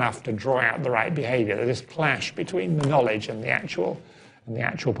wasn't enough to draw out the right behavior. There's this clash between the knowledge and the actual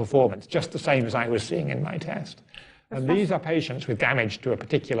performance, just the same as I was seeing in my test. And these are patients with damage to a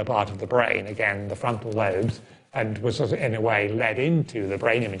particular part of the brain, again, the frontal lobes, and was in a way led into the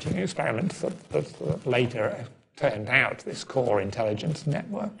brain imaging experiments that later turned out this core intelligence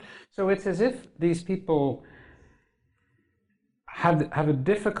network. So it's as if these people have a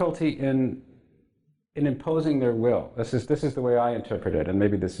difficulty in imposing their will. This is the way I interpret it, and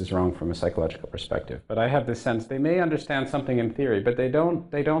maybe this is wrong from a psychological perspective. But I have this sense they may understand something in theory, but they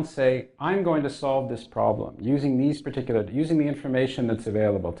don't say, I'm going to solve this problem using the information that's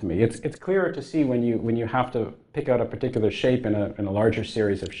available to me. It's clearer to see when you have to pick out a particular shape in a larger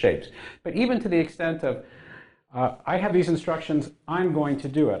series of shapes. But even to the extent of I have these instructions, I'm going to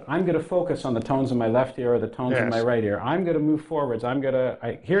do it. I'm going to focus on the tones in my left ear or the tones in my right ear. I'm going to move forwards.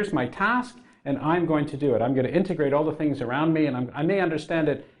 Here's my task, and I'm going to do it. I'm going to integrate all the things around me, and I may understand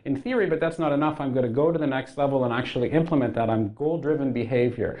it in theory, but that's not enough. I'm going to go to the next level and actually implement that. I'm goal-driven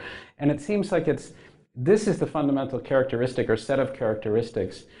behavior. And it seems like this is the fundamental characteristic or set of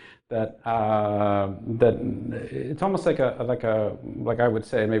characteristics that it's almost like I would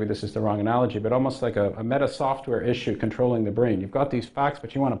say, maybe this is the wrong analogy, but almost like a meta software issue controlling the brain. You've got these facts,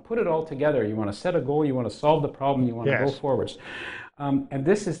 but you want to put it all together. You want to set a goal. You want to solve the problem. You want to go forwards. And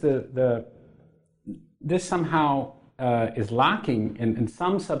this is this somehow is lacking in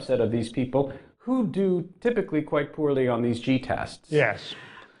some subset of these people who do typically quite poorly on these G tests. Yes.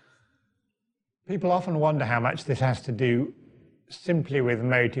 People often wonder how much this has to do simply with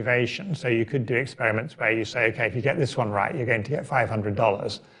motivation. So you could do experiments where you say, okay, if you get this one right, you're going to get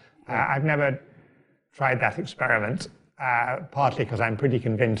 $500. I've never tried that experiment, partly because I'm pretty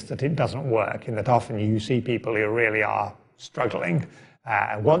convinced that it doesn't work, in that often you see people who really are struggling,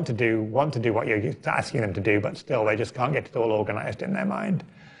 want to do what you're asking them to do, but still they just can't get it all organized in their mind.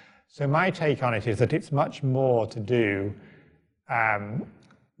 So my take on it is that it's much more to do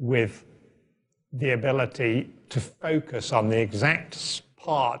with the ability to focus on the exact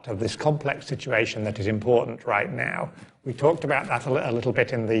part of this complex situation that is important right now. We talked about that a little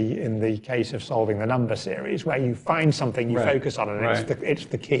bit in the case of solving the number series, where you find something you focus on, and it's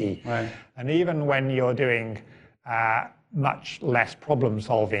the key. Right. And even when you're doing much less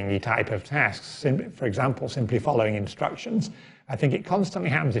problem-solving type of tasks, for example, simply following instructions, I think it constantly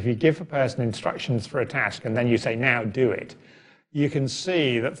happens if you give a person instructions for a task and then you say, now do it. You can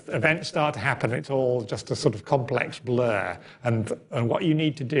see that events start to happen. It's all just a sort of complex blur. And what you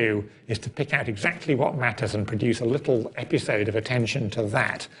need to do is to pick out exactly what matters and produce a little episode of attention to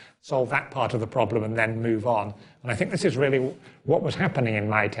that, solve that part of the problem, and then move on. And I think this is really what was happening in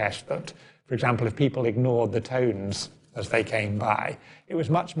my test, that, for example, if people ignored the tones as they came by, it was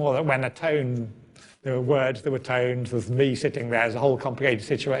much more that when a tone, there were words, there were tones, there was me sitting there, as a whole complicated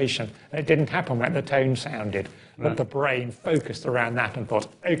situation. And it didn't happen when the tone sounded. But the brain focused around that and thought,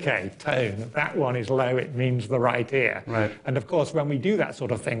 okay, tone, that one is low, it means the right ear. Right. And of course, when we do that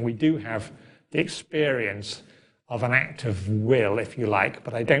sort of thing, we do have the experience of an act of will, if you like,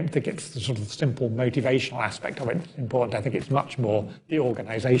 but I don't think it's the sort of simple motivational aspect of it that's important. I think it's much more the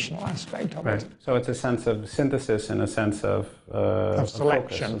organizational aspect of it. So it's a sense of synthesis and a sense of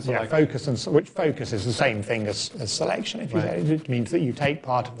selection. Focus, which focus is the same thing as selection. If you say, it means that you take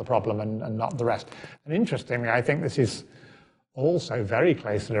part of the problem and not the rest. And interestingly, I think this is also very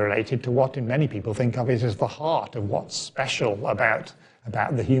closely related to what many people think of as the heart of what's special about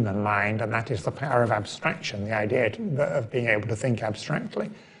the human mind, and that is the power of abstraction, the idea of being able to think abstractly.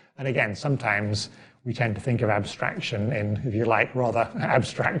 And again, sometimes we tend to think of abstraction in, if you like, rather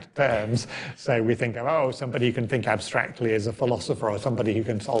abstract terms. So we think of, somebody who can think abstractly is a philosopher or somebody who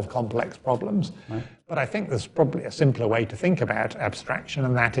can solve complex problems. Right. But I think there's probably a simpler way to think about abstraction,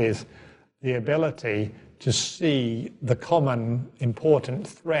 and that is the ability to see the common important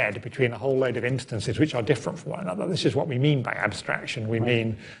thread between a whole load of instances which are different from one another. This is what we mean by abstraction. We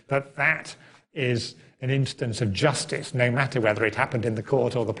mean that is an instance of justice, no matter whether it happened in the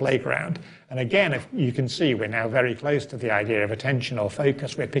court or the playground. And again, if you can see, we're now very close to the idea of attention or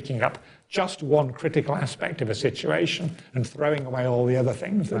focus. We're picking up just one critical aspect of a situation and throwing away all the other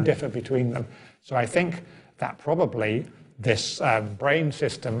things that differ between them. So I think that probably this brain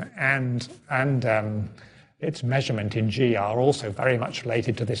system and its measurement in G are also very much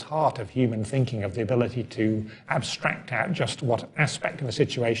related to this heart of human thinking, of the ability to abstract out just what aspect of a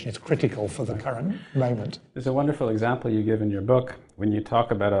situation is critical for the current moment. There's a wonderful example you give in your book when you talk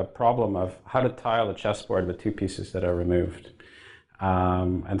about a problem of how to tile a chessboard with two pieces that are removed.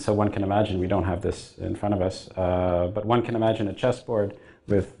 And so one can imagine, we don't have this in front of us, but one can imagine a chessboard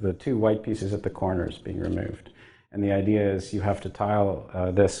with the two white pieces at the corners being removed. And the idea is you have to tile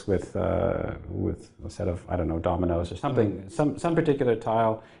this with a set of, dominoes or something, some particular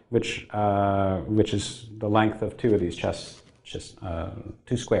tile which is the length of two of these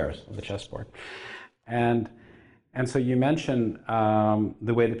two squares of the chessboard. And so you mention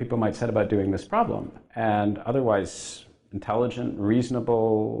the way that people might set about doing this problem, and otherwise intelligent,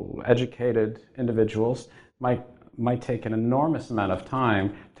 reasonable, educated individuals might take an enormous amount of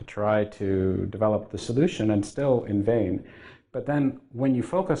time to try to develop the solution, and still in vain. But then when you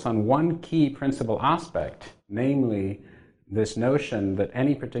focus on one key principal aspect, namely this notion that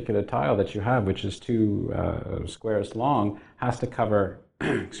any particular tile that you have, which is two squares long, has to cover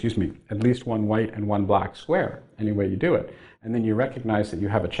at least one white and one black square, any way you do it. And then you recognize that you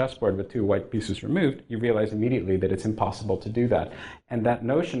have a chessboard with two white pieces removed, you realize immediately that it's impossible to do that. And that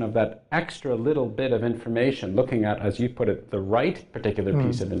notion of that extra little bit of information, looking at, as you put it, the right particular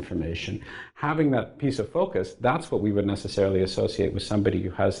piece of information, having that piece of focus, that's what we would necessarily associate with somebody who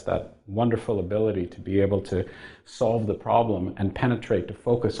has that wonderful ability to be able to solve the problem and penetrate to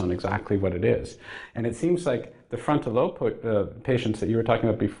focus on exactly what it is. And it seems like the frontal lobe patients that you were talking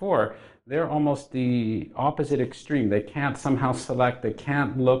about before, they're almost the opposite extreme. They can't somehow select, they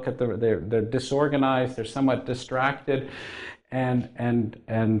can't look at they're disorganized, they're somewhat distracted. And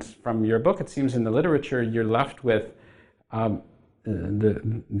from your book, it seems in the literature, you're left with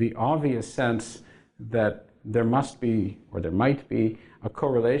the obvious sense that there must be, or there might be, a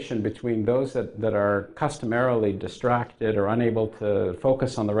correlation between those that are customarily distracted or unable to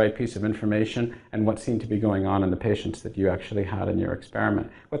focus on the right piece of information and what seemed to be going on in the patients that you actually had in your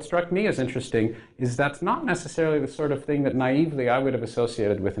experiment. What struck me as interesting is that's not necessarily the sort of thing that naively I would have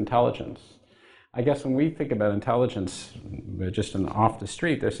associated with intelligence. I guess when we think about intelligence, just off the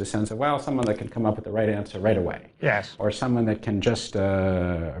street, there's a sense of, well, someone that can come up with the right answer right away. Yes. Or someone that can just,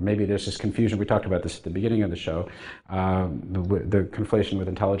 maybe there's this confusion, we talked about this at the beginning of the show, the conflation with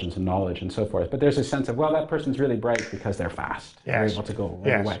intelligence and knowledge and so forth. But there's a sense of, well, that person's really bright because they're fast. Yes. They're able to go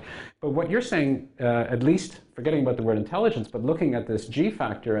right away. But what you're saying, at least forgetting about the word intelligence, but looking at this G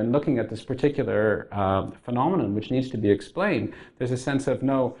factor and looking at this particular phenomenon which needs to be explained, there's a sense of,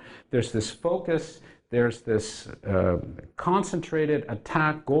 no, there's this focus, there's this concentrated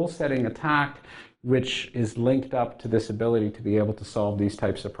attack, goal-setting attack, which is linked up to this ability to be able to solve these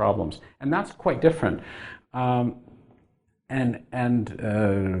types of problems. And that's quite different.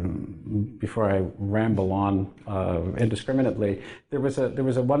 Before I ramble on indiscriminately, there was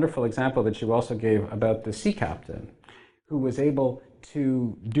a wonderful example that you also gave about the sea captain, who was able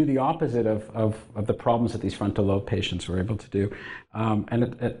to do the opposite of the problems that these frontal lobe patients were able to do,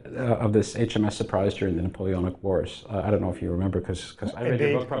 of this HMS Surprise during the Napoleonic Wars. I don't know if you remember, because I read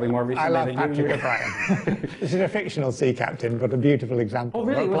your book probably more recently. I love Patrick O'Brien. This is a fictional sea captain, but a beautiful example. Oh,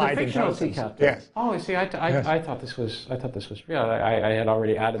 really? Was it a fictional sea captain? Yes. Oh, see, I thought this was real. I had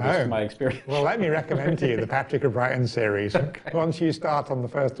already added this to my experience. Well, let me recommend to you the Patrick O'Brien series. Okay. Once you start on the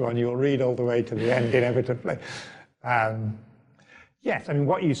first one, you'll read all the way to the end inevitably. Yes, I mean,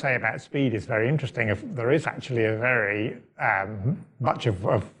 what you say about speed is very interesting. There is actually a very, much of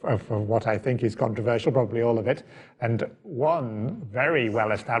what I think is controversial, probably all of it, and one very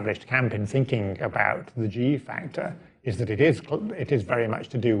well-established camp in thinking about the G factor is that it is very much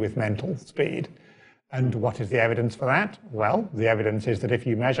to do with mental speed. And what is the evidence for that? Well, the evidence is that if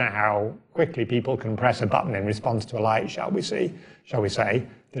you measure how quickly people can press a button in response to a light, shall we say,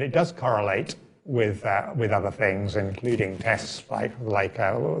 that it does correlate with other things, including tests like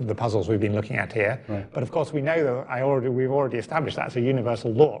the puzzles we've been looking at here. Right. But of course, we know that we've already established that's a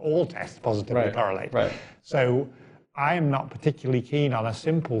universal law. All tests positively correlate. Right. So I am not particularly keen on a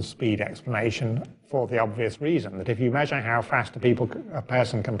simple speed explanation for the obvious reason that if you measure how fast a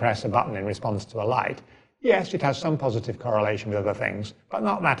person can press a button in response to a light, yes, it has some positive correlation with other things, but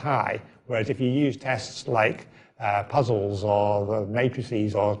not that high. Whereas if you use tests like puzzles or the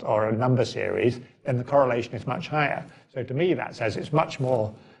matrices or a number series, then the correlation is much higher. So to me, that says you're much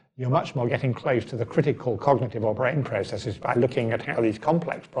more getting close to the critical cognitive or brain processes by looking at how these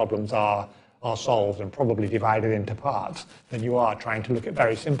complex problems are solved and probably divided into parts than you are trying to look at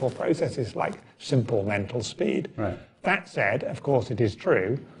very simple processes like simple mental speed. Right. That said, of course, it is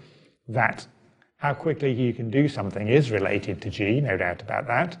true that how quickly you can do something is related to G, no doubt about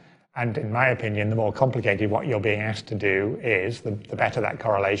that. And in my opinion, the more complicated what you're being asked to do is, the better that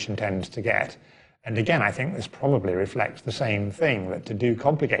correlation tends to get. And again, I think this probably reflects the same thing, that to do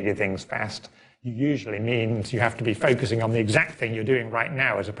complicated things fast usually means you have to be focusing on the exact thing you're doing right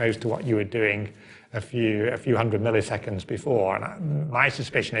now as opposed to what you were doing a few hundred milliseconds before. And my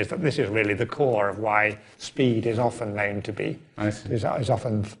suspicion is that this is really the core of why speed is often known to be, is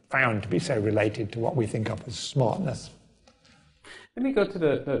often found to be so related to what we think of as smartness. Let me go to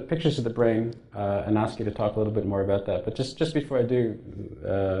the pictures of the brain and ask you to talk a little bit more about that. But just before I do,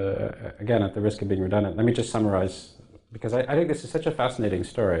 again, at the risk of being redundant, let me just summarize, because I think this is such a fascinating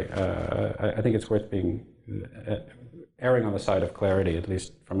story. I think it's worth being erring on the side of clarity, at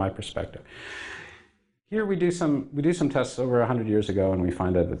least from my perspective. Here we do some tests over 100 years ago, and we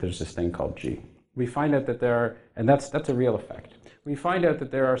find out that there's this thing called G. We find out that there are, and that's a real effect. We find out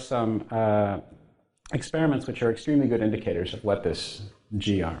that there are some experiments which are extremely good indicators of what this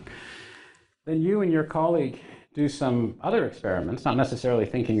G are. Then you and your colleague do some other experiments, not necessarily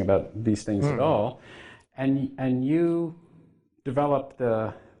thinking about these things at all, and you develop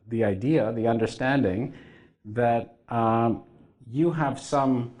the idea, the understanding that you have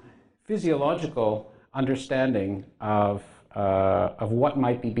some physiological understanding of what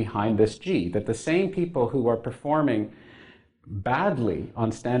might be behind this G, that the same people who are performing badly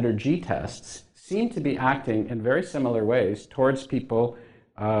on standard G tests seem to be acting in very similar ways towards people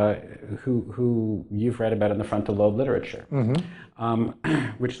who you've read about in the frontal lobe literature.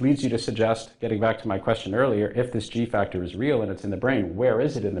 Which leads you to suggest, getting back to my question earlier, if this G factor is real and it's in the brain, where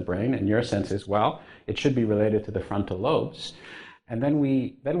is it in the brain? And your sense is, well, it should be related to the frontal lobes. And then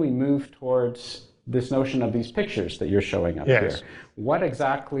we move towards this notion of these pictures that you're showing up here. What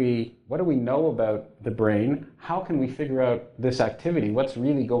do we know about the brain? How can we figure out this activity? What's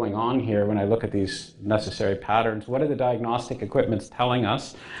really going on here when I look at these necessary patterns? What are the diagnostic equipments telling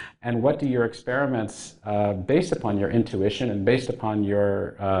us? And what do your experiments, based upon your intuition and based upon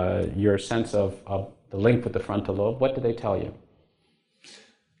your sense of the link with the frontal lobe, what do they tell you?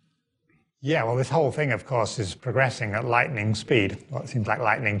 Yeah, well, this whole thing, of course, is progressing at lightning speed. Well, it seems like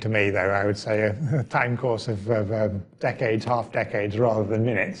lightning to me, though. I would say a time course of decades, half decades, rather than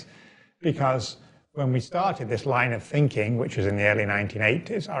minutes. Because when we started this line of thinking, which was in the early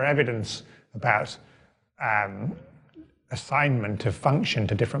 1980s, our evidence about assignment of function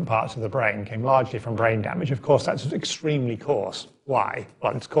to different parts of the brain came largely from brain damage. Of course, that's extremely coarse. Why?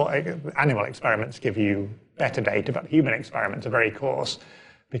 Well, animal experiments give you better data, but human experiments are very coarse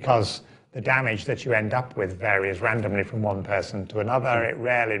because the damage that you end up with varies randomly from one person to another. It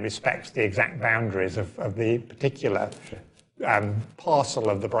rarely respects the exact boundaries of the particular parcel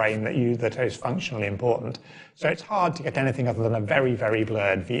of the brain that is functionally important. So it's hard to get anything other than a very, very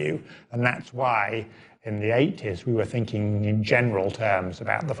blurred view. And that's why in the 80s we were thinking in general terms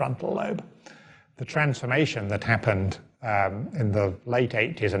about the frontal lobe. The transformation that happened in the late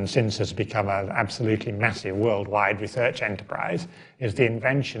 80s and since has become an absolutely massive worldwide research enterprise is the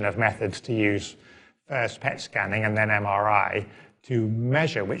invention of methods to use first PET scanning and then MRI to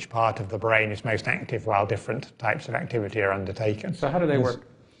measure which part of the brain is most active while different types of activity are undertaken. So how do they work?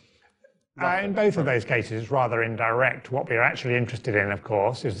 In both of those cases, it's rather indirect. What we're actually interested in, of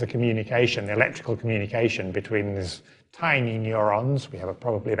course, is the communication, the electrical communication between these tiny neurons. We have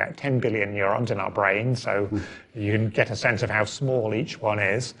probably about 10 billion neurons in our brain, so you can get a sense of how small each one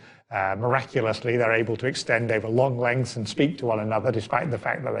is. Miraculously, they're able to extend over long lengths and speak to one another, despite the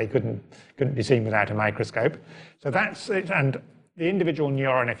fact that they couldn't be seen without a microscope. So that's it. And the individual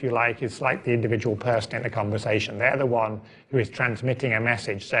neuron, if you like, is like the individual person in the conversation. They're the one who is transmitting a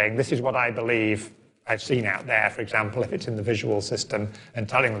message saying, this is what I believe I've seen out there, for example, if it's in the visual system, and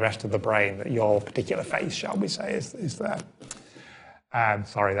telling the rest of the brain that your particular face, shall we say, is there.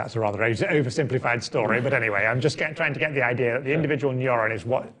 Sorry, that's a rather oversimplified story, but anyway, I'm just trying to get the idea that the individual neuron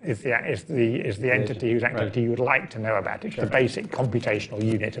is the entity whose activity you would like to know about. It's the basic computational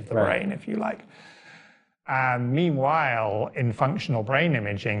unit of the brain, if you like. Meanwhile, in functional brain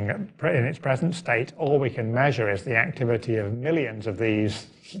imaging, in its present state, all we can measure is the activity of millions of these,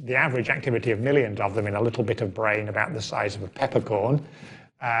 the average activity of millions of them in a little bit of brain about the size of a peppercorn.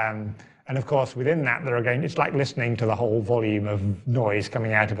 And of course, within that, it's like listening to the whole volume of noise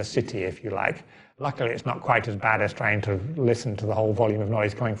coming out of a city, if you like. Luckily, it's not quite as bad as trying to listen to the whole volume of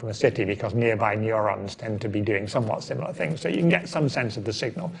noise coming from a city, because nearby neurons tend to be doing somewhat similar things. So you can get some sense of the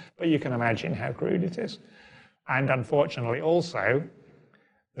signal, but you can imagine how crude it is. And unfortunately, also,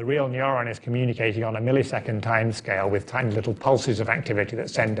 the real neuron is communicating on a millisecond time scale with tiny little pulses of activity that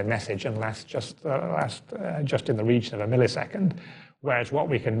send a message and last just in the region of a millisecond. Whereas what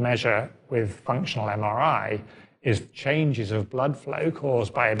we can measure with functional MRI is changes of blood flow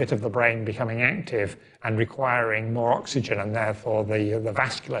caused by a bit of the brain becoming active and requiring more oxygen, and therefore the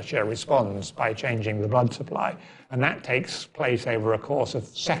vasculature responds by changing the blood supply. And that takes place over a course of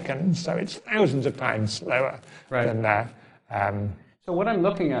seconds, so it's thousands of times slower than that. So what I'm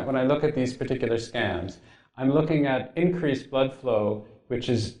looking at when I look at these particular scans, I'm looking at increased blood flow, which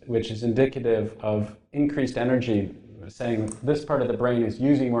is indicative of increased energy, saying this part of the brain is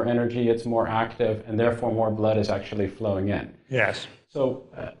using more energy, it's more active, and therefore more blood is actually flowing in. Yes. So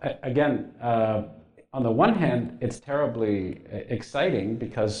again, on the one hand, it's terribly exciting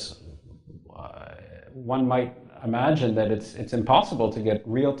because one might imagine that it's impossible to get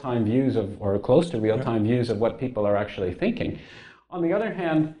real-time views of, or close to real-time views of what people are actually thinking. On the other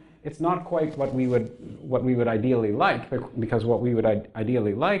hand, it's not quite what we would ideally like, because what we would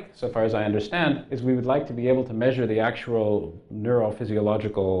ideally like, so far as I understand, is we would like to be able to measure the actual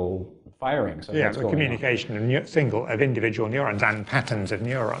neurophysiological firings. Yeah, the communication of individual neurons and patterns of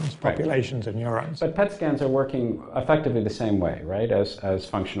neurons, populations of neurons. But PET scans are working effectively the same way, right, as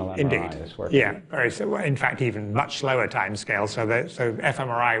functional MRI is working. Yeah, in fact, even much slower time scale. So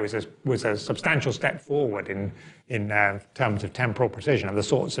fMRI was a substantial step forward in terms of temporal precision of the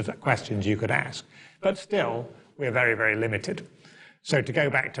sorts of questions you could ask. But still, we're very, very limited. So to go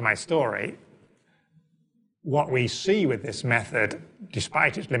back to my story, what we see with this method,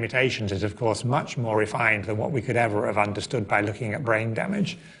 despite its limitations, is of course much more refined than what we could ever have understood by looking at brain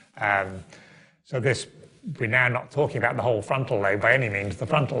damage. We're now not talking about the whole frontal lobe by any means. The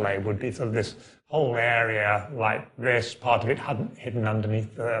frontal lobe would be sort of this whole area like this, part of it hidden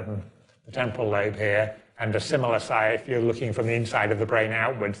underneath the temporal lobe here, And a similar size, if you're looking from the inside of the brain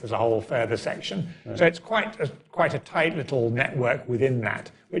outwards, there's a whole further section. Right. So it's quite a tight little network within that,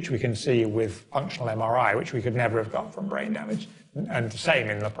 which we can see with functional MRI, which we could never have got from brain damage, and the same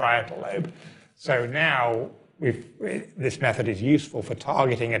in the parietal lobe. So now this method is useful for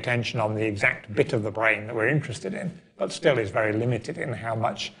targeting attention on the exact bit of the brain that we're interested in, but still is very limited in how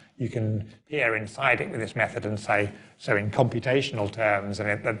much you can peer inside it with this method and say, so in computational terms, and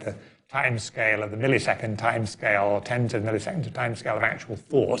at the time scale of the millisecond time scale or tens of milliseconds of time scale of actual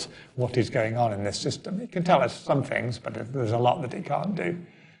thought, what is going on in this system. It can tell us some things, but there's a lot that it can't do.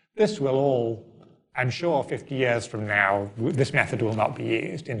 This will all, I'm sure 50 years from now, this method will not be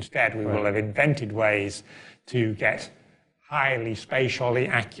used. Instead, we will have invented ways to get highly spatially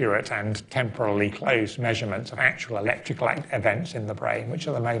accurate and temporally close measurements of actual electrical events in the brain, which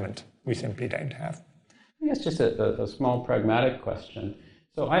at the moment we simply don't have. I guess just a small pragmatic question.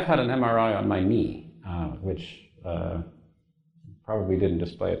 So I've had an MRI on my knee, which probably didn't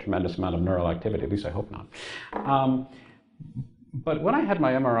display a tremendous amount of neural activity, at least I hope not. But when I had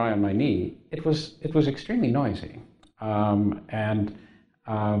my MRI on my knee, it was extremely noisy, and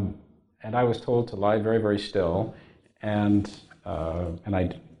I was told to lie very, very still, and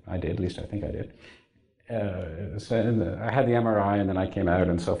I did, at least I think I did. So I had the MRI, and then I came out,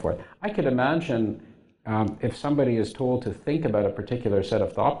 and so forth. I could imagine if somebody is told to think about a particular set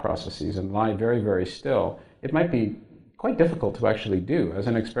of thought processes and lie very, very still, it might be quite difficult to actually do as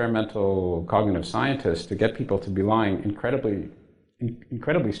an experimental cognitive scientist, to get people to be lying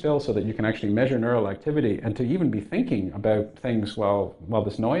incredibly still so that you can actually measure neural activity and to even be thinking about things while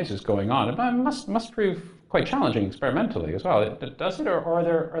this noise is going on. It must prove quite challenging experimentally as well. Does it, or are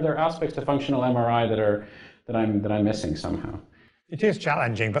there aspects to functional MRI that I'm missing somehow? It is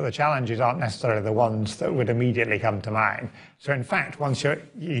challenging, but the challenges aren't necessarily the ones that would immediately come to mind. So in fact, once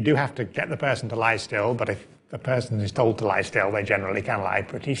you do have to get the person to lie still, but if the person is told to lie still, they generally can lie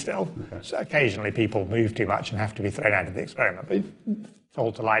pretty still. Okay. So occasionally people move too much and have to be thrown out of the experiment. But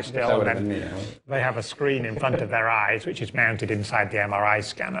told to lie still, and then they have a screen in front of their eyes which is mounted inside the MRI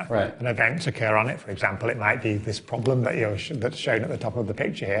scanner. Right. And events occur on it. For example, it might be this problem that's shown at the top of the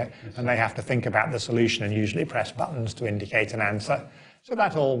picture here, and they have to think about the solution and usually press buttons to indicate an answer. So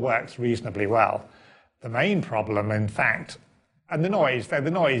that all works reasonably well. The main problem, in fact, and the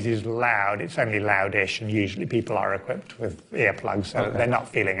noise is loud, it's only loudish, and usually people are equipped with earplugs, so they're not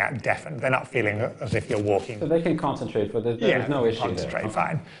feeling deafened. They're not feeling as if you're walking. So they can concentrate, but there's no issue concentrate there.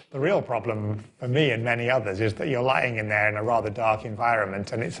 Fine. The real problem for me and many others is that you're lying in there in a rather dark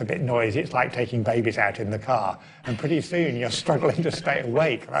environment, and it's a bit noisy. It's like taking babies out in the car, and pretty soon you're struggling to stay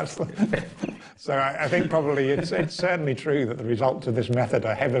awake. So I think probably it's certainly true that the results of this method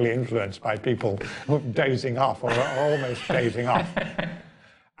are heavily influenced by people dozing off or almost dozing off.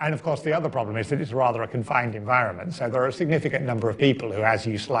 And of course, the other problem is that it's rather a confined environment. So there are a significant number of people who, as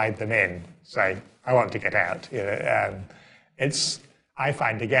you slide them in, say, I want to get out. I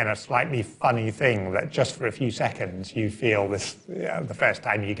find, again, a slightly funny thing that just for a few seconds you feel this, the first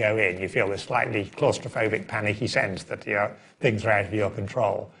time you go in, you feel this slightly claustrophobic, panicky sense that things are out of your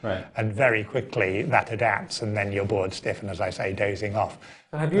control. Right. And very quickly that adapts, and then you're bored stiff and, as I say, dozing off.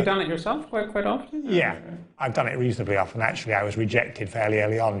 So have you done it yourself quite often? Yeah, I've done it reasonably often. Actually, I was rejected fairly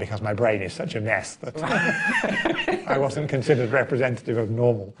early on because my brain is such a mess that I wasn't considered representative of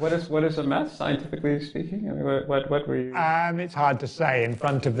normal. What is a mess, scientifically speaking? I mean, what were you? It's hard to say. In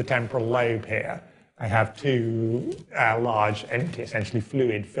front of the temporal lobe here, I have two large, empty, essentially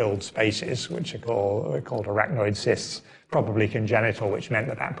fluid-filled spaces, which are called arachnoid cysts, probably congenital, which meant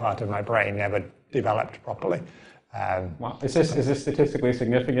that part of my brain never developed properly. Wow. Is this statistically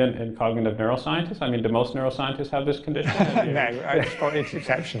significant in cognitive neuroscientists? I mean, do most neuroscientists have this condition? No, it's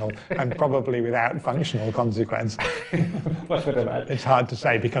exceptional and probably without functional consequence. It's hard to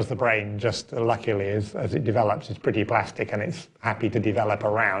say because the brain just luckily, as it develops, it's pretty plastic and it's happy to develop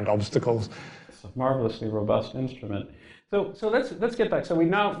around obstacles. It's a marvelously robust instrument. So let's get back. So we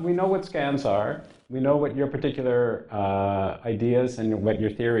know what scans are. We know what your particular ideas and what your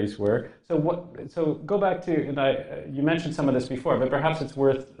theories were. So go back to, and you mentioned some of this before, but perhaps it's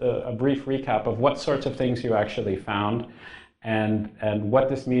worth a brief recap of what sorts of things you actually found, and what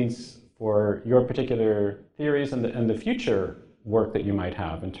this means for your particular theories and the future work that you might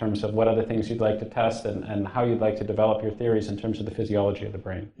have in terms of what other things you'd like to test and how you'd like to develop your theories in terms of the physiology of the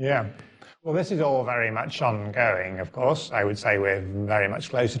brain. Yeah. Well, this is all very much ongoing, of course. I would say we're very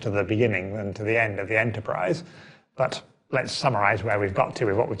much closer to the beginning than to the end of the enterprise. But let's summarize where we've got to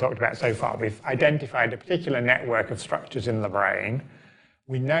with what we've talked about so far. We've identified a particular network of structures in the brain.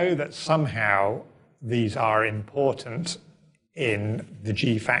 We know that somehow these are important in the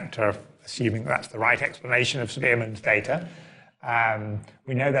G factor assuming that's the right explanation of Spearman's data.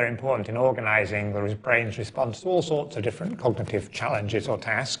 We know they're important in organizing the brain's response to all sorts of different cognitive challenges or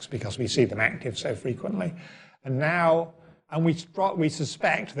tasks because we see them active so frequently. And we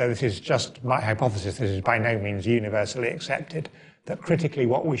suspect, though this is just my hypothesis, this is by no means universally accepted, that critically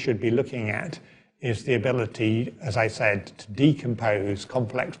what we should be looking at is the ability, as I said, to decompose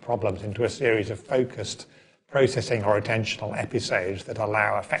complex problems into a series of focused processing or attentional episodes that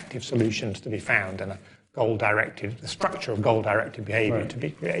allow effective solutions to be found and the structure of goal-directed behavior to be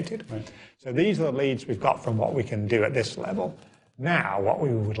created. Right. So these are the leads we've got from what we can do at this level. Now, what we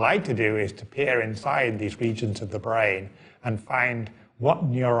would like to do is to peer inside these regions of the brain and find what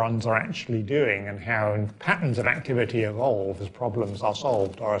neurons are actually doing and how patterns of activity evolve as problems are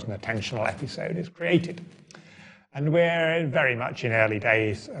solved or as an attentional episode is created. And we're very much in early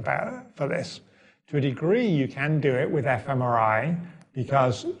days for this. To a degree, you can do it with fMRI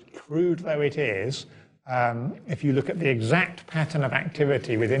because, crude though it is, if you look at the exact pattern of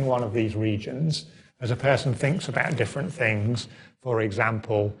activity within one of these regions, as a person thinks about different things, for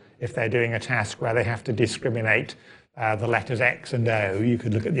example, if they're doing a task where they have to discriminate the letters X and O, you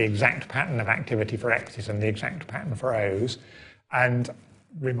could look at the exact pattern of activity for X's and the exact pattern for O's. And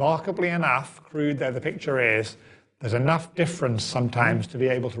remarkably enough, crude though the picture is, there's enough difference sometimes to be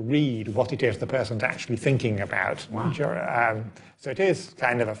able to read what it is the person's actually thinking about. Wow. So it is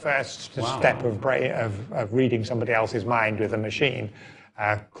kind of a first step of reading somebody else's mind with a machine.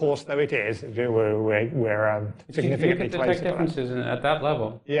 Coarse though it is, we're significantly you can detect differences at that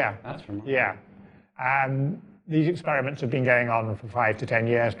level. Yeah. That's remarkable. Yeah. These experiments have been going on for 5 to 10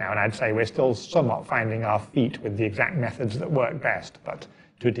 years now, and I'd say we're still somewhat finding our feet with the exact methods that work best, but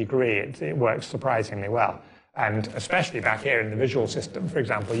to a degree it works surprisingly well. And especially back here in the visual system, for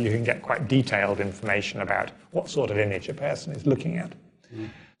example, you can get quite detailed information about what sort of image a person is looking at. Mm.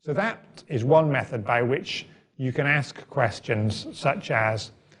 So that is one method by which you can ask questions such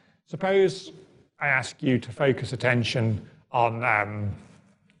as, suppose I ask you to focus attention on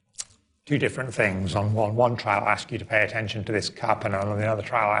two different things. On one trial, I'll ask you to pay attention to this cup, and on the other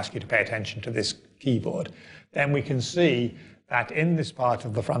trial, I'll ask you to pay attention to this keyboard. Then we can see that in this part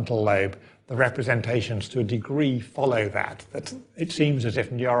of the frontal lobe, the representations to a degree follow that it seems as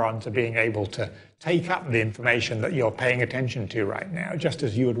if neurons are being able to take up the information that you're paying attention to right now, just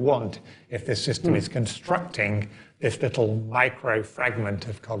as you would want if this system is constructing this little micro fragment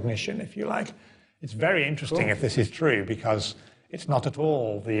of cognition, if you like. It's very interesting if this is true, because it's not at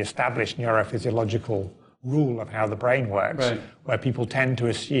all the established neurophysiological rule of how the brain works, where people tend to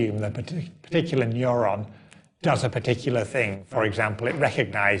assume that a particular neuron does a particular thing. For example, it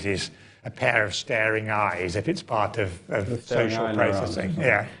recognizes a pair of staring eyes if it's part of social processing.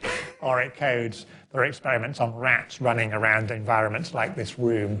 Yeah. Or it codes. There are experiments on rats running around environments like this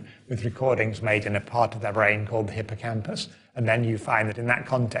room with recordings made in a part of their brain called the hippocampus. And then you find that in that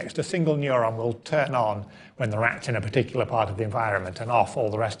context, a single neuron will turn on when the rat's in a particular part of the environment and off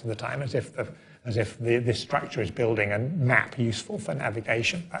all the rest of the time, as if this structure is building a map useful for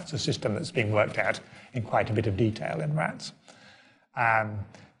navigation. That's a system that's being worked out in quite a bit of detail in rats.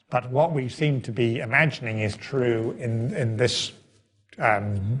 But what we seem to be imagining is true in this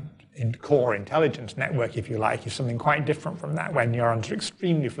in core intelligence network, if you like, is something quite different from that, where neurons are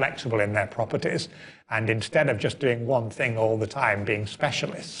extremely flexible in their properties. And instead of just doing one thing all the time, being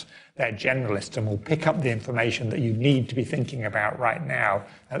specialists, they're generalists and will pick up the information that you need to be thinking about right now,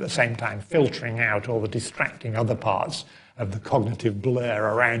 at the same time filtering out all the distracting other parts of the cognitive blur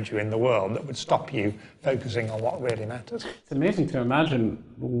around you in the world that would stop you focusing on what really matters. It's amazing to imagine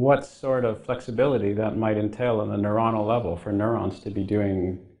what sort of flexibility that might entail on the neuronal level for neurons to be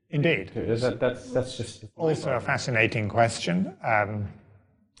doing. Indeed. That's just also a fascinating question.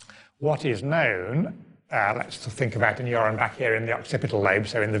 What is known, let's think about a neuron back here in the occipital lobe,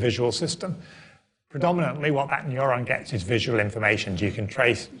 so in the visual system. Predominantly what that neuron gets is visual information. You can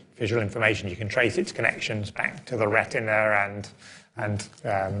trace visual information. You can trace its connections back to the retina and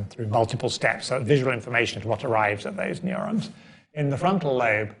through multiple steps. So visual information is what arrives at those neurons. In the frontal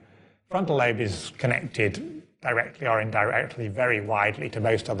lobe is connected directly or indirectly very widely to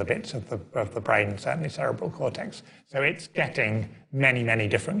most other bits of the brain, certainly cerebral cortex. So it's getting many, many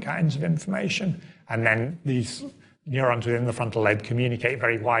different kinds of information. And then these neurons within the frontal lobe communicate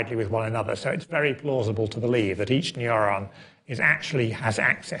very widely with one another. So it's very plausible to believe that each neuron has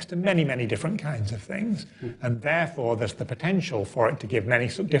access to many, many different kinds of things. And therefore, there's the potential for it to give many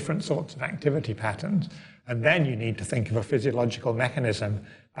different sorts of activity patterns. And then you need to think of a physiological mechanism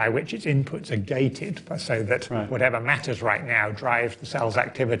by which its inputs are gated so that whatever matters right now drives the cell's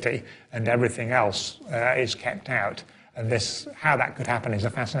activity and everything else is kept out. And how that could happen is a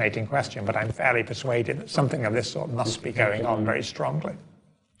fascinating question, but I'm fairly persuaded that something of this sort must be going on very strongly.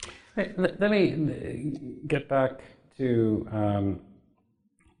 Hey, let me get back to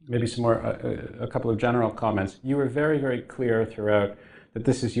maybe a couple of general comments. You were very, very clear throughout that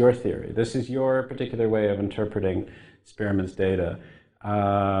this is your theory. This is your particular way of interpreting Spearman's data.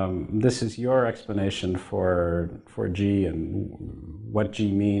 This is your explanation for G and what G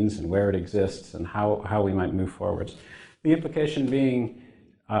means and where it exists and how we might move forwards. The implication being,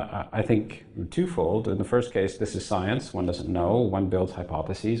 I think, twofold. In the first case, this is science. One doesn't know. One builds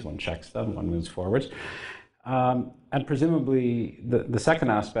hypotheses. One checks them. One moves forwards. And presumably, the second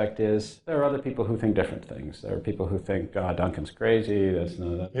aspect is there are other people who think different things. There are people who think, Duncan's crazy. It's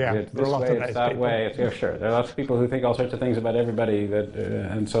that way. Sure. There are lots of people who think all sorts of things about everybody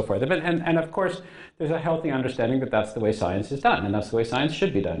and so forth. And of course, there's a healthy understanding that that's the way science is done, and that's the way science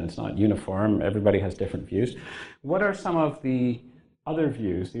should be done. It's not uniform. Everybody has different views. What are some of the other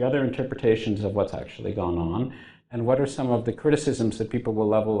views, the other interpretations of what's actually gone on, and what are some of the criticisms that people will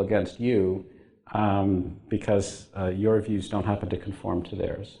level against you because your views don't happen to conform to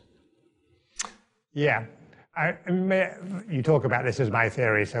theirs? Yeah, you talk about this as my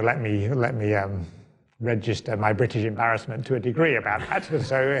theory, so let me register my British embarrassment to a degree about that.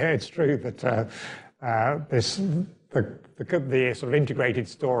 So it's true that the sort of integrated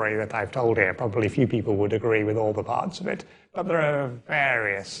story that I've told here, probably few people would agree with all the parts of it, but there are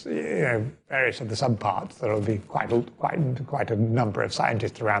various of the subparts. There will be quite a number of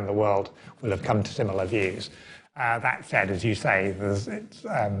scientists around the world will have come to similar views. That said, as you say, there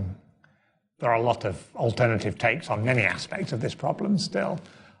are a lot of alternative takes on many aspects of this problem still.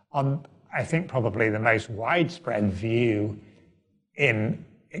 I think probably the most widespread view in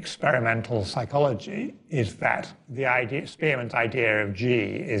experimental psychology is that Spearman's idea of G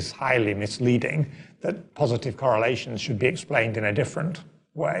is highly misleading, that positive correlations should be explained in a different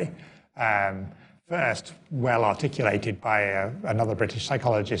way. First, well articulated by another British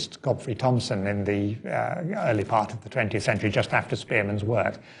psychologist, Godfrey Thompson, in the early part of the 20th century, just after Spearman's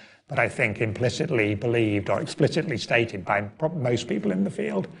work, but I think implicitly believed or explicitly stated by most people in the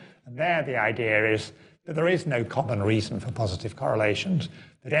field. And there the idea is that there is no common reason for positive correlations,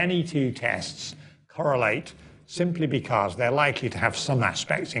 that any two tests correlate simply because they're likely to have some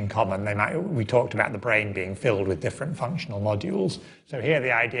aspects in common. We talked about the brain being filled with different functional modules. So here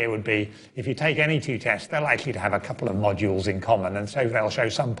the idea would be, if you take any two tests, they're likely to have a couple of modules in common, and so they'll show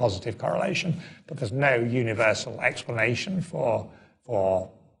some positive correlation. But there's no universal explanation for the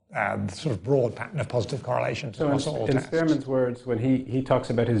sort of broad pattern of positive correlations across all tests. In Spearman's words, when he talks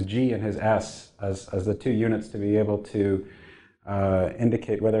about his G and his S as the two units to be able to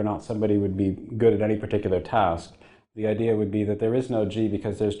indicate whether or not somebody would be good at any particular task, the idea would be that there is no G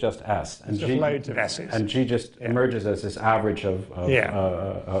because there's just S. And G, loads of S's. And G just emerges as this average of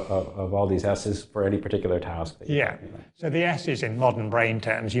all these S's for any particular task. So the S's in modern brain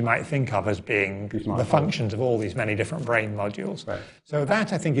terms you might think of as being the functions of all these many different brain modules. Right. So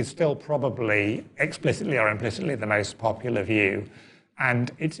that, I think, is still probably explicitly or implicitly the most popular view. And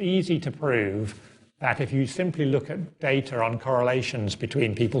it's easy to prove that if you simply look at data on correlations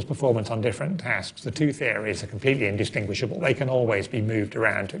between people's performance on different tasks, the two theories are completely indistinguishable. They can always be moved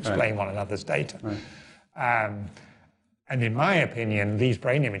around to explain one another's data. Right. And in my opinion, these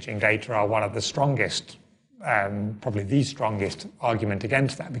brain imaging data are one of the strongest, probably the strongest argument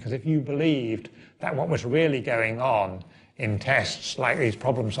against that, because if you believed that what was really going on in tests like these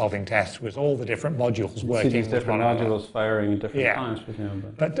problem-solving tests was all the different modules working with different modules firing at different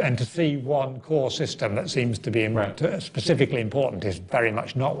times. And to see one core system that seems to be specifically important is very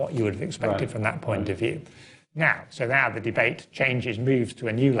much not what you would have expected from that point of view. Now the debate moves to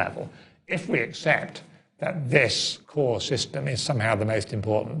a new level. If we accept that this core system is somehow the most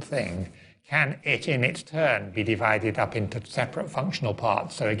important thing, can it in its turn be divided up into separate functional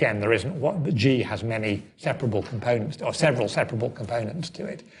parts? So again, the G has many separable components, or several separable components to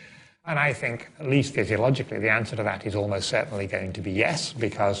it. And I think, at least physiologically, the answer to that is almost certainly going to be yes,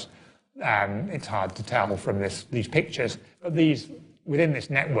 because it's hard to tell from these pictures. But within this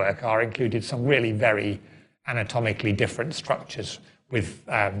network are included some really very anatomically different structures with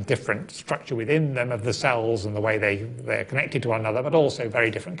different structure within them of the cells and the way they're connected to one another, but also very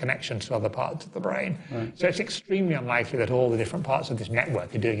different connections to other parts of the brain. Right. So it's extremely unlikely that all the different parts of this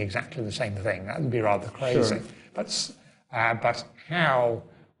network are doing exactly the same thing. That would be rather crazy. Sure. But how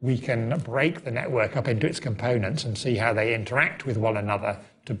we can break the network up into its components and see how they interact with one another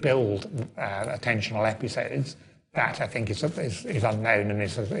to build attentional episodes, that I think is unknown and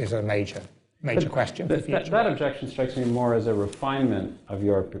is a major major question for future that objection strikes me more as a refinement of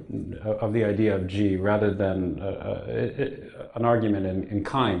the idea of G rather than an argument in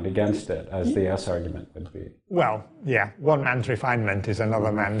kind against it, as the S argument would be. Well, yeah, one man's refinement is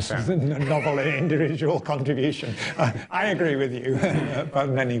another man's novel and individual contribution. I agree with you, but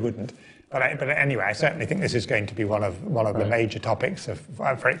many wouldn't. But anyway, I certainly think this is going to be one of the major topics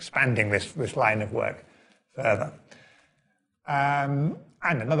for expanding this line of work further.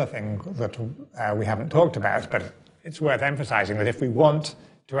 And another thing that we haven't talked about, but it's worth emphasizing, that if we want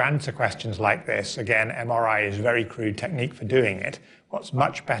to answer questions like this, again, MRI is a very crude technique for doing it. What's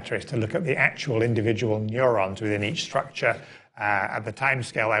much better is to look at the actual individual neurons within each structure at the time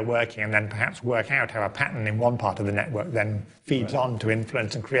scale they're working, and then perhaps work out how a pattern in one part of the network then feeds on to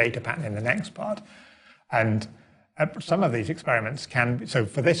influence and create a pattern in the next part. And some of these experiments so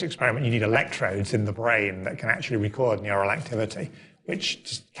for this experiment you need electrodes in the brain that can actually record neural activity,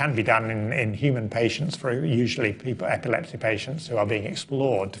 which can be done in human patients, for usually epilepsy patients who are being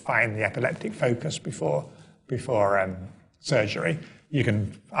explored to find the epileptic focus before surgery. You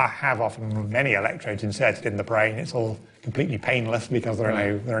can have often many electrodes inserted in the brain. It's all completely painless because there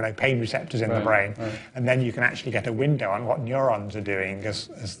are no pain receptors in the brain. Right. And then you can actually get a window on what neurons are doing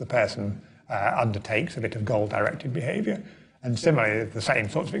as the person undertakes a bit of goal-directed behavior. And similarly, the same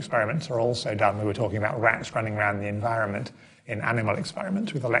sorts of experiments are also done. We were talking about rats running around the environment in animal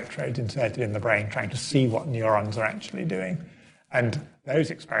experiments with electrodes inserted in the brain, trying to see what neurons are actually doing. And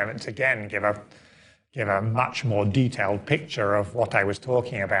those experiments, again, give a much more detailed picture of what I was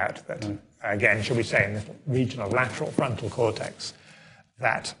talking about, that, again, shall we say, in the region of lateral frontal cortex,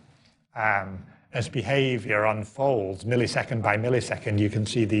 that as behavior unfolds millisecond by millisecond, you can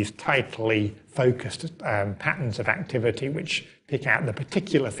see these tightly focused patterns of activity which pick out the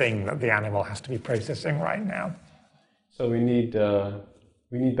particular thing that the animal has to be processing right now. So we need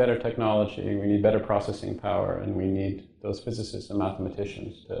better technology, we need better processing power, and we need those physicists and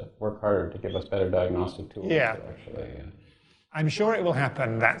mathematicians to work harder to give us better diagnostic tools. Yeah. I'm sure it will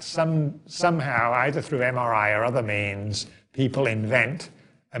happen that somehow, either through MRI or other means, people invent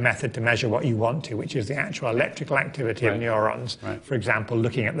a method to measure what you want to, which is the actual electrical activity of neurons. Right. For example,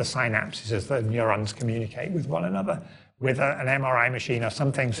 looking at the synapses as the neurons communicate with one another, with an MRI machine or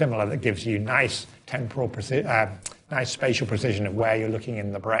something similar that gives you nice nice spatial precision of where you're looking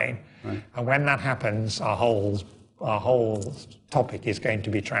in the brain. Right. And when that happens, our whole topic is going to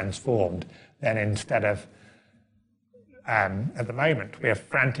be transformed. Then instead of, at the moment, we are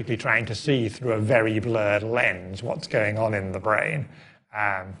frantically trying to see through a very blurred lens what's going on in the brain.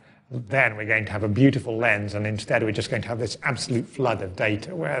 Then we're going to have a beautiful lens, and instead we're just going to have this absolute flood of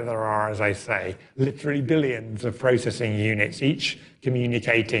data where there are, as I say, literally billions of processing units, each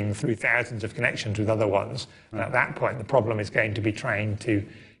communicating through thousands of connections with other ones. Right. And at that point, the problem is going to be trying to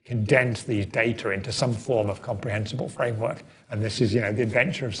condense these data into some form of comprehensible framework. And this is, the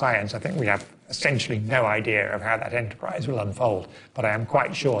adventure of science. I think we have essentially no idea of how that enterprise will unfold, but I am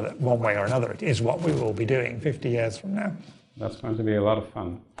quite sure that one way or another it is what we will be doing 50 years from now. That's going to be a lot of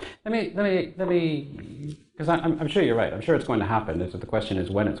fun. Let me, because I'm sure you're right. I'm sure it's going to happen. The question is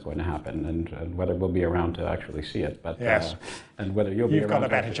when it's going to happen, and whether we'll be around to actually see it. But yes, and whether you'll be around. You've got a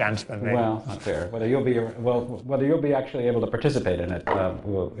better chance than me. Well, not fair. Whether you'll be actually able to participate in it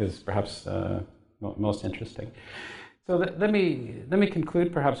is perhaps most interesting. So let me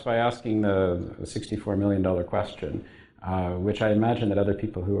conclude perhaps by asking the $64 million question, which I imagine that other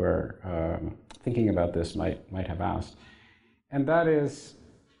people who are thinking about this might have asked. And that is,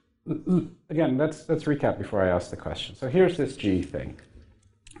 again, let's recap before I ask the question. So here's this G thing.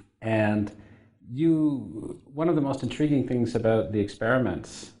 And one of the most intriguing things about the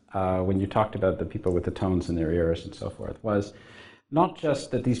experiments, when you talked about the people with the tones in their ears and so forth, was not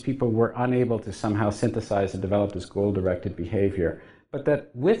just that these people were unable to somehow synthesize and develop this goal-directed behavior, but that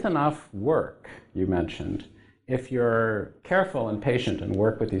with enough work, you mentioned, if you're careful and patient and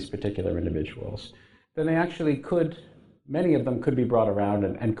work with these particular individuals, then they actually could. Many of them could be brought around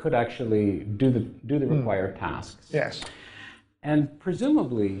and could actually do the required tasks. Yes. And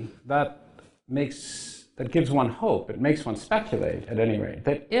presumably that gives one hope. It makes one speculate, at any rate,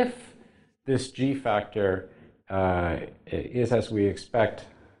 that if this G factor is, as we expect,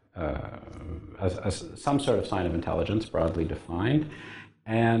 as some sort of sign of intelligence, broadly defined,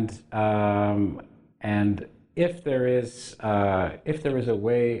 and if there is a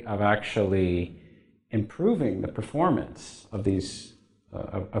way of actually improving the performance of these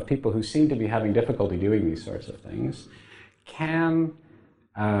of people who seem to be having difficulty doing these sorts of things,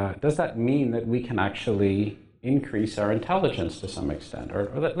 does that mean that we can actually increase our intelligence to some extent? Or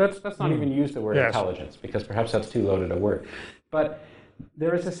let's not even use the word intelligence, because perhaps that's too loaded a word. But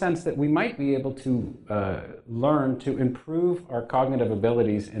there is a sense that we might be able to learn to improve our cognitive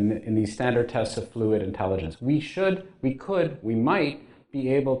abilities in these standard tests of fluid intelligence. We might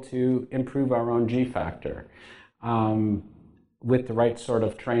be able to improve our own G factor with the right sort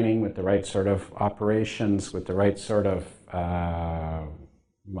of training, with the right sort of operations, with the right sort of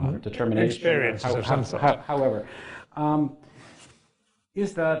determination. Experiences of some sort. However,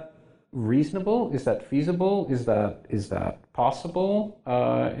 is that reasonable? Is that feasible? Is that possible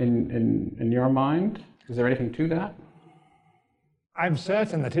in your mind? Is there anything to that? I'm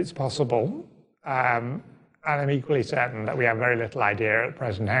certain that it's possible, and I'm equally certain that we have very little idea at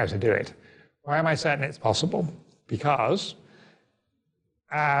present how to do it. Why am I certain it's possible? Because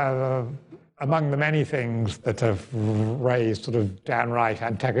among the many things that have raised sort of downright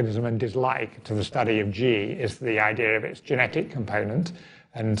antagonism and dislike to the study of G is the idea of its genetic component,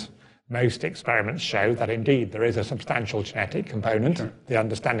 and most experiments show that indeed there is a substantial genetic component. Sure. The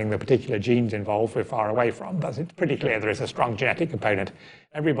understanding the particular genes involved we're far away from, but it's pretty clear there is a strong genetic component.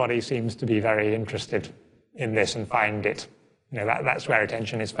 Everybody seems to be very interested in this and find it, that's where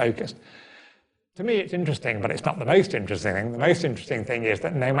attention is focused. To me, it's interesting, but it's not the most interesting thing. The most interesting thing is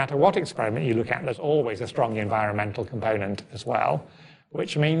that no matter what experiment you look at, there's always a strong environmental component as well,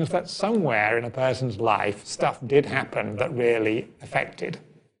 which means that somewhere in a person's life, stuff did happen that really affected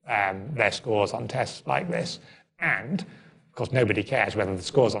their scores on tests like this. And, of course, nobody cares whether the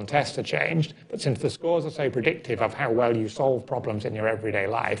scores on tests are changed, but since the scores are so predictive of how well you solve problems in your everyday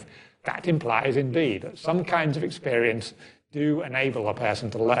life, that implies indeed that some kinds of experience do enable a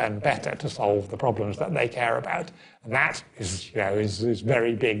person to learn better to solve the problems that they care about. And that is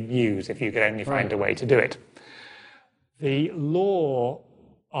very big news if you could only find a way to do it. The law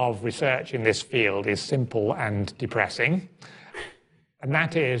of research in this field is simple and depressing. And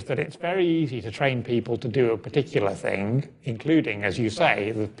that is that it's very easy to train people to do a particular thing, including, as you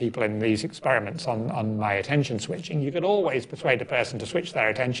say, the people in these experiments on my attention switching. You could always persuade a person to switch their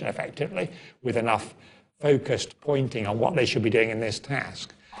attention effectively with enough focused pointing on what they should be doing in this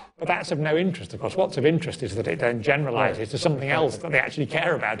task. But that's of no interest, of course. What's of interest is that it then generalizes to something else that they actually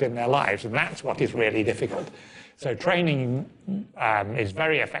care about in their lives, and that's what is really difficult. So training is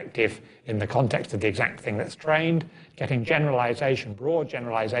very effective in the context of the exact thing that's trained. Getting generalization, broad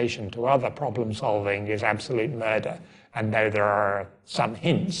generalization to other problem solving is absolute murder. And though there are some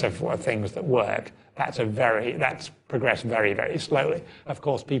hints of things that work, that's progressed very, very slowly. Of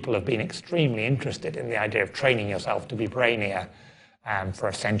course, people have been extremely interested in the idea of training yourself to be brainier for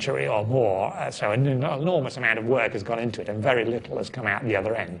a century or more. So an enormous amount of work has gone into it, and very little has come out the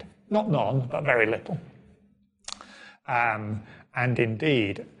other end. Not none, but very little. And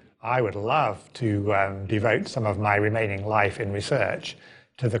indeed, I would love to devote some of my remaining life in research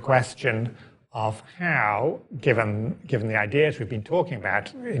to the question of how, given the ideas we've been talking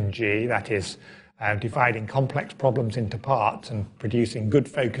about in G, that is, dividing complex problems into parts and producing good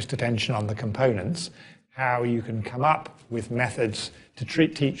focused attention on the components, how you can come up with methods to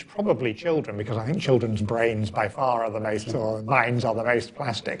teach probably children, because I think children's brains by far are the most, or minds are the most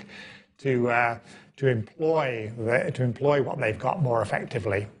plastic, to employ what they've got more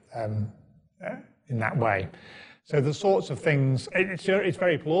effectively in that way. So the sorts of things, it's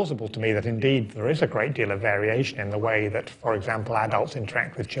very plausible to me that indeed there is a great deal of variation in the way that, for example, adults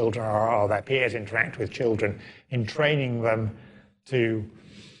interact with children or their peers interact with children, in training them to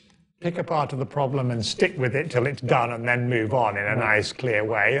pick a part of the problem and stick with it till it's done and then move on in a nice, clear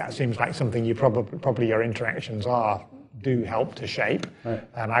way. That seems like something you probably your interactions do help to shape. Right.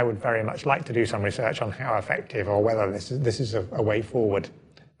 And I would very much like to do some research on how effective, or whether this is a way forward.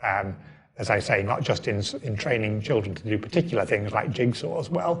 As I say, not just in training children to do particular things like jigsaws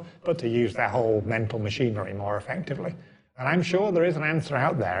well, but to use their whole mental machinery more effectively. And I'm sure there is an answer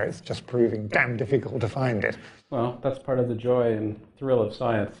out there. It's just proving damn difficult to find it. Well, that's part of the joy and thrill of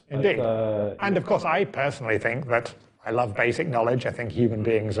science. Indeed. And of course, I personally think that I love basic knowledge. I think human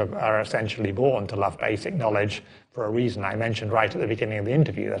beings are essentially born to love basic knowledge for a reason. I mentioned right at the beginning of the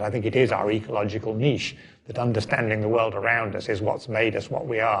interview that I think it is our ecological niche, that understanding the world around us is what's made us what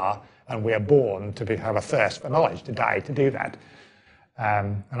we are, and we are born to have a thirst for knowledge, to die to do that.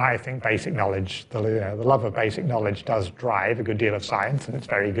 And I think basic knowledge, the love of basic knowledge does drive a good deal of science, and it's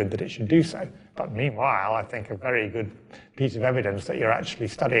very good that it should do so. But meanwhile, I think a very good piece of evidence that you're actually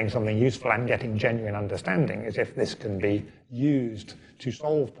studying something useful and getting genuine understanding is if this can be used to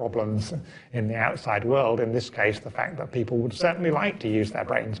solve problems in the outside world. In this case, the fact that people would certainly like to use their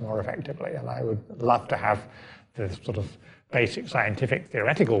brains more effectively. And I would love to have the sort of basic scientific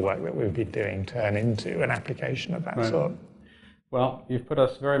theoretical work that we've been doing turn into an application of that sort. Well, you've put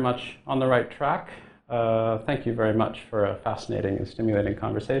us very much on the right track. Thank you very much for a fascinating and stimulating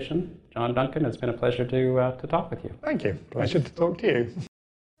conversation. John Duncan, it's been a pleasure to talk with you. Thank you. Pleasure to talk to you.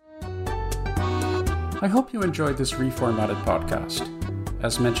 I hope you enjoyed this reformatted podcast.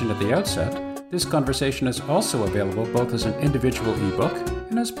 As mentioned at the outset, this conversation is also available both as an individual ebook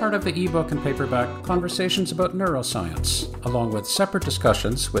and as part of the ebook and paperback Conversations About Neuroscience, along with separate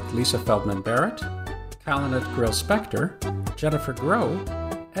discussions with Lisa Feldman Barrett, Kalanit Grill-Spector, Jennifer Groh,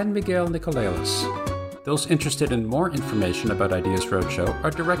 and Miguel Nicolelis. Those interested in more information about Ideas Roadshow are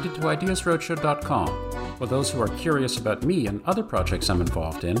directed to ideasroadshow.com, while those who are curious about me and other projects I'm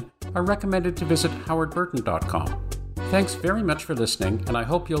involved in are recommended to visit howardburton.com. Thanks very much for listening, and I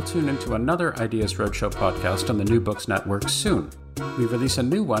hope you'll tune into another Ideas Roadshow podcast on the New Books Network soon. We release a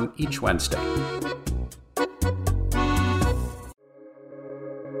new one each Wednesday.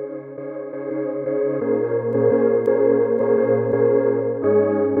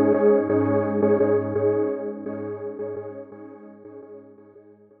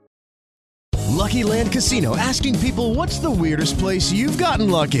 Lucky Land Casino, asking people, what's the weirdest place you've gotten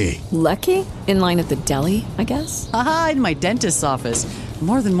lucky? Lucky? In line at the deli, I guess? Aha, in my dentist's office.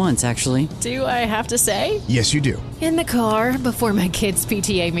 More than once, actually. Do I have to say? Yes, you do. In the car before my kids'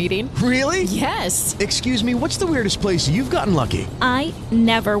 PTA meeting. Really? Yes. Excuse me, what's the weirdest place you've gotten lucky? I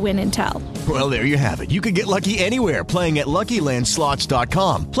never win and tell. Well, there you have it. You can get lucky anywhere, playing at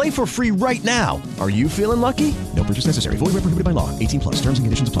LuckyLandSlots.com. Play for free right now. Are you feeling lucky? No purchase necessary. Void where prohibited by law. 18+. Terms and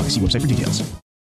conditions apply. See website for details.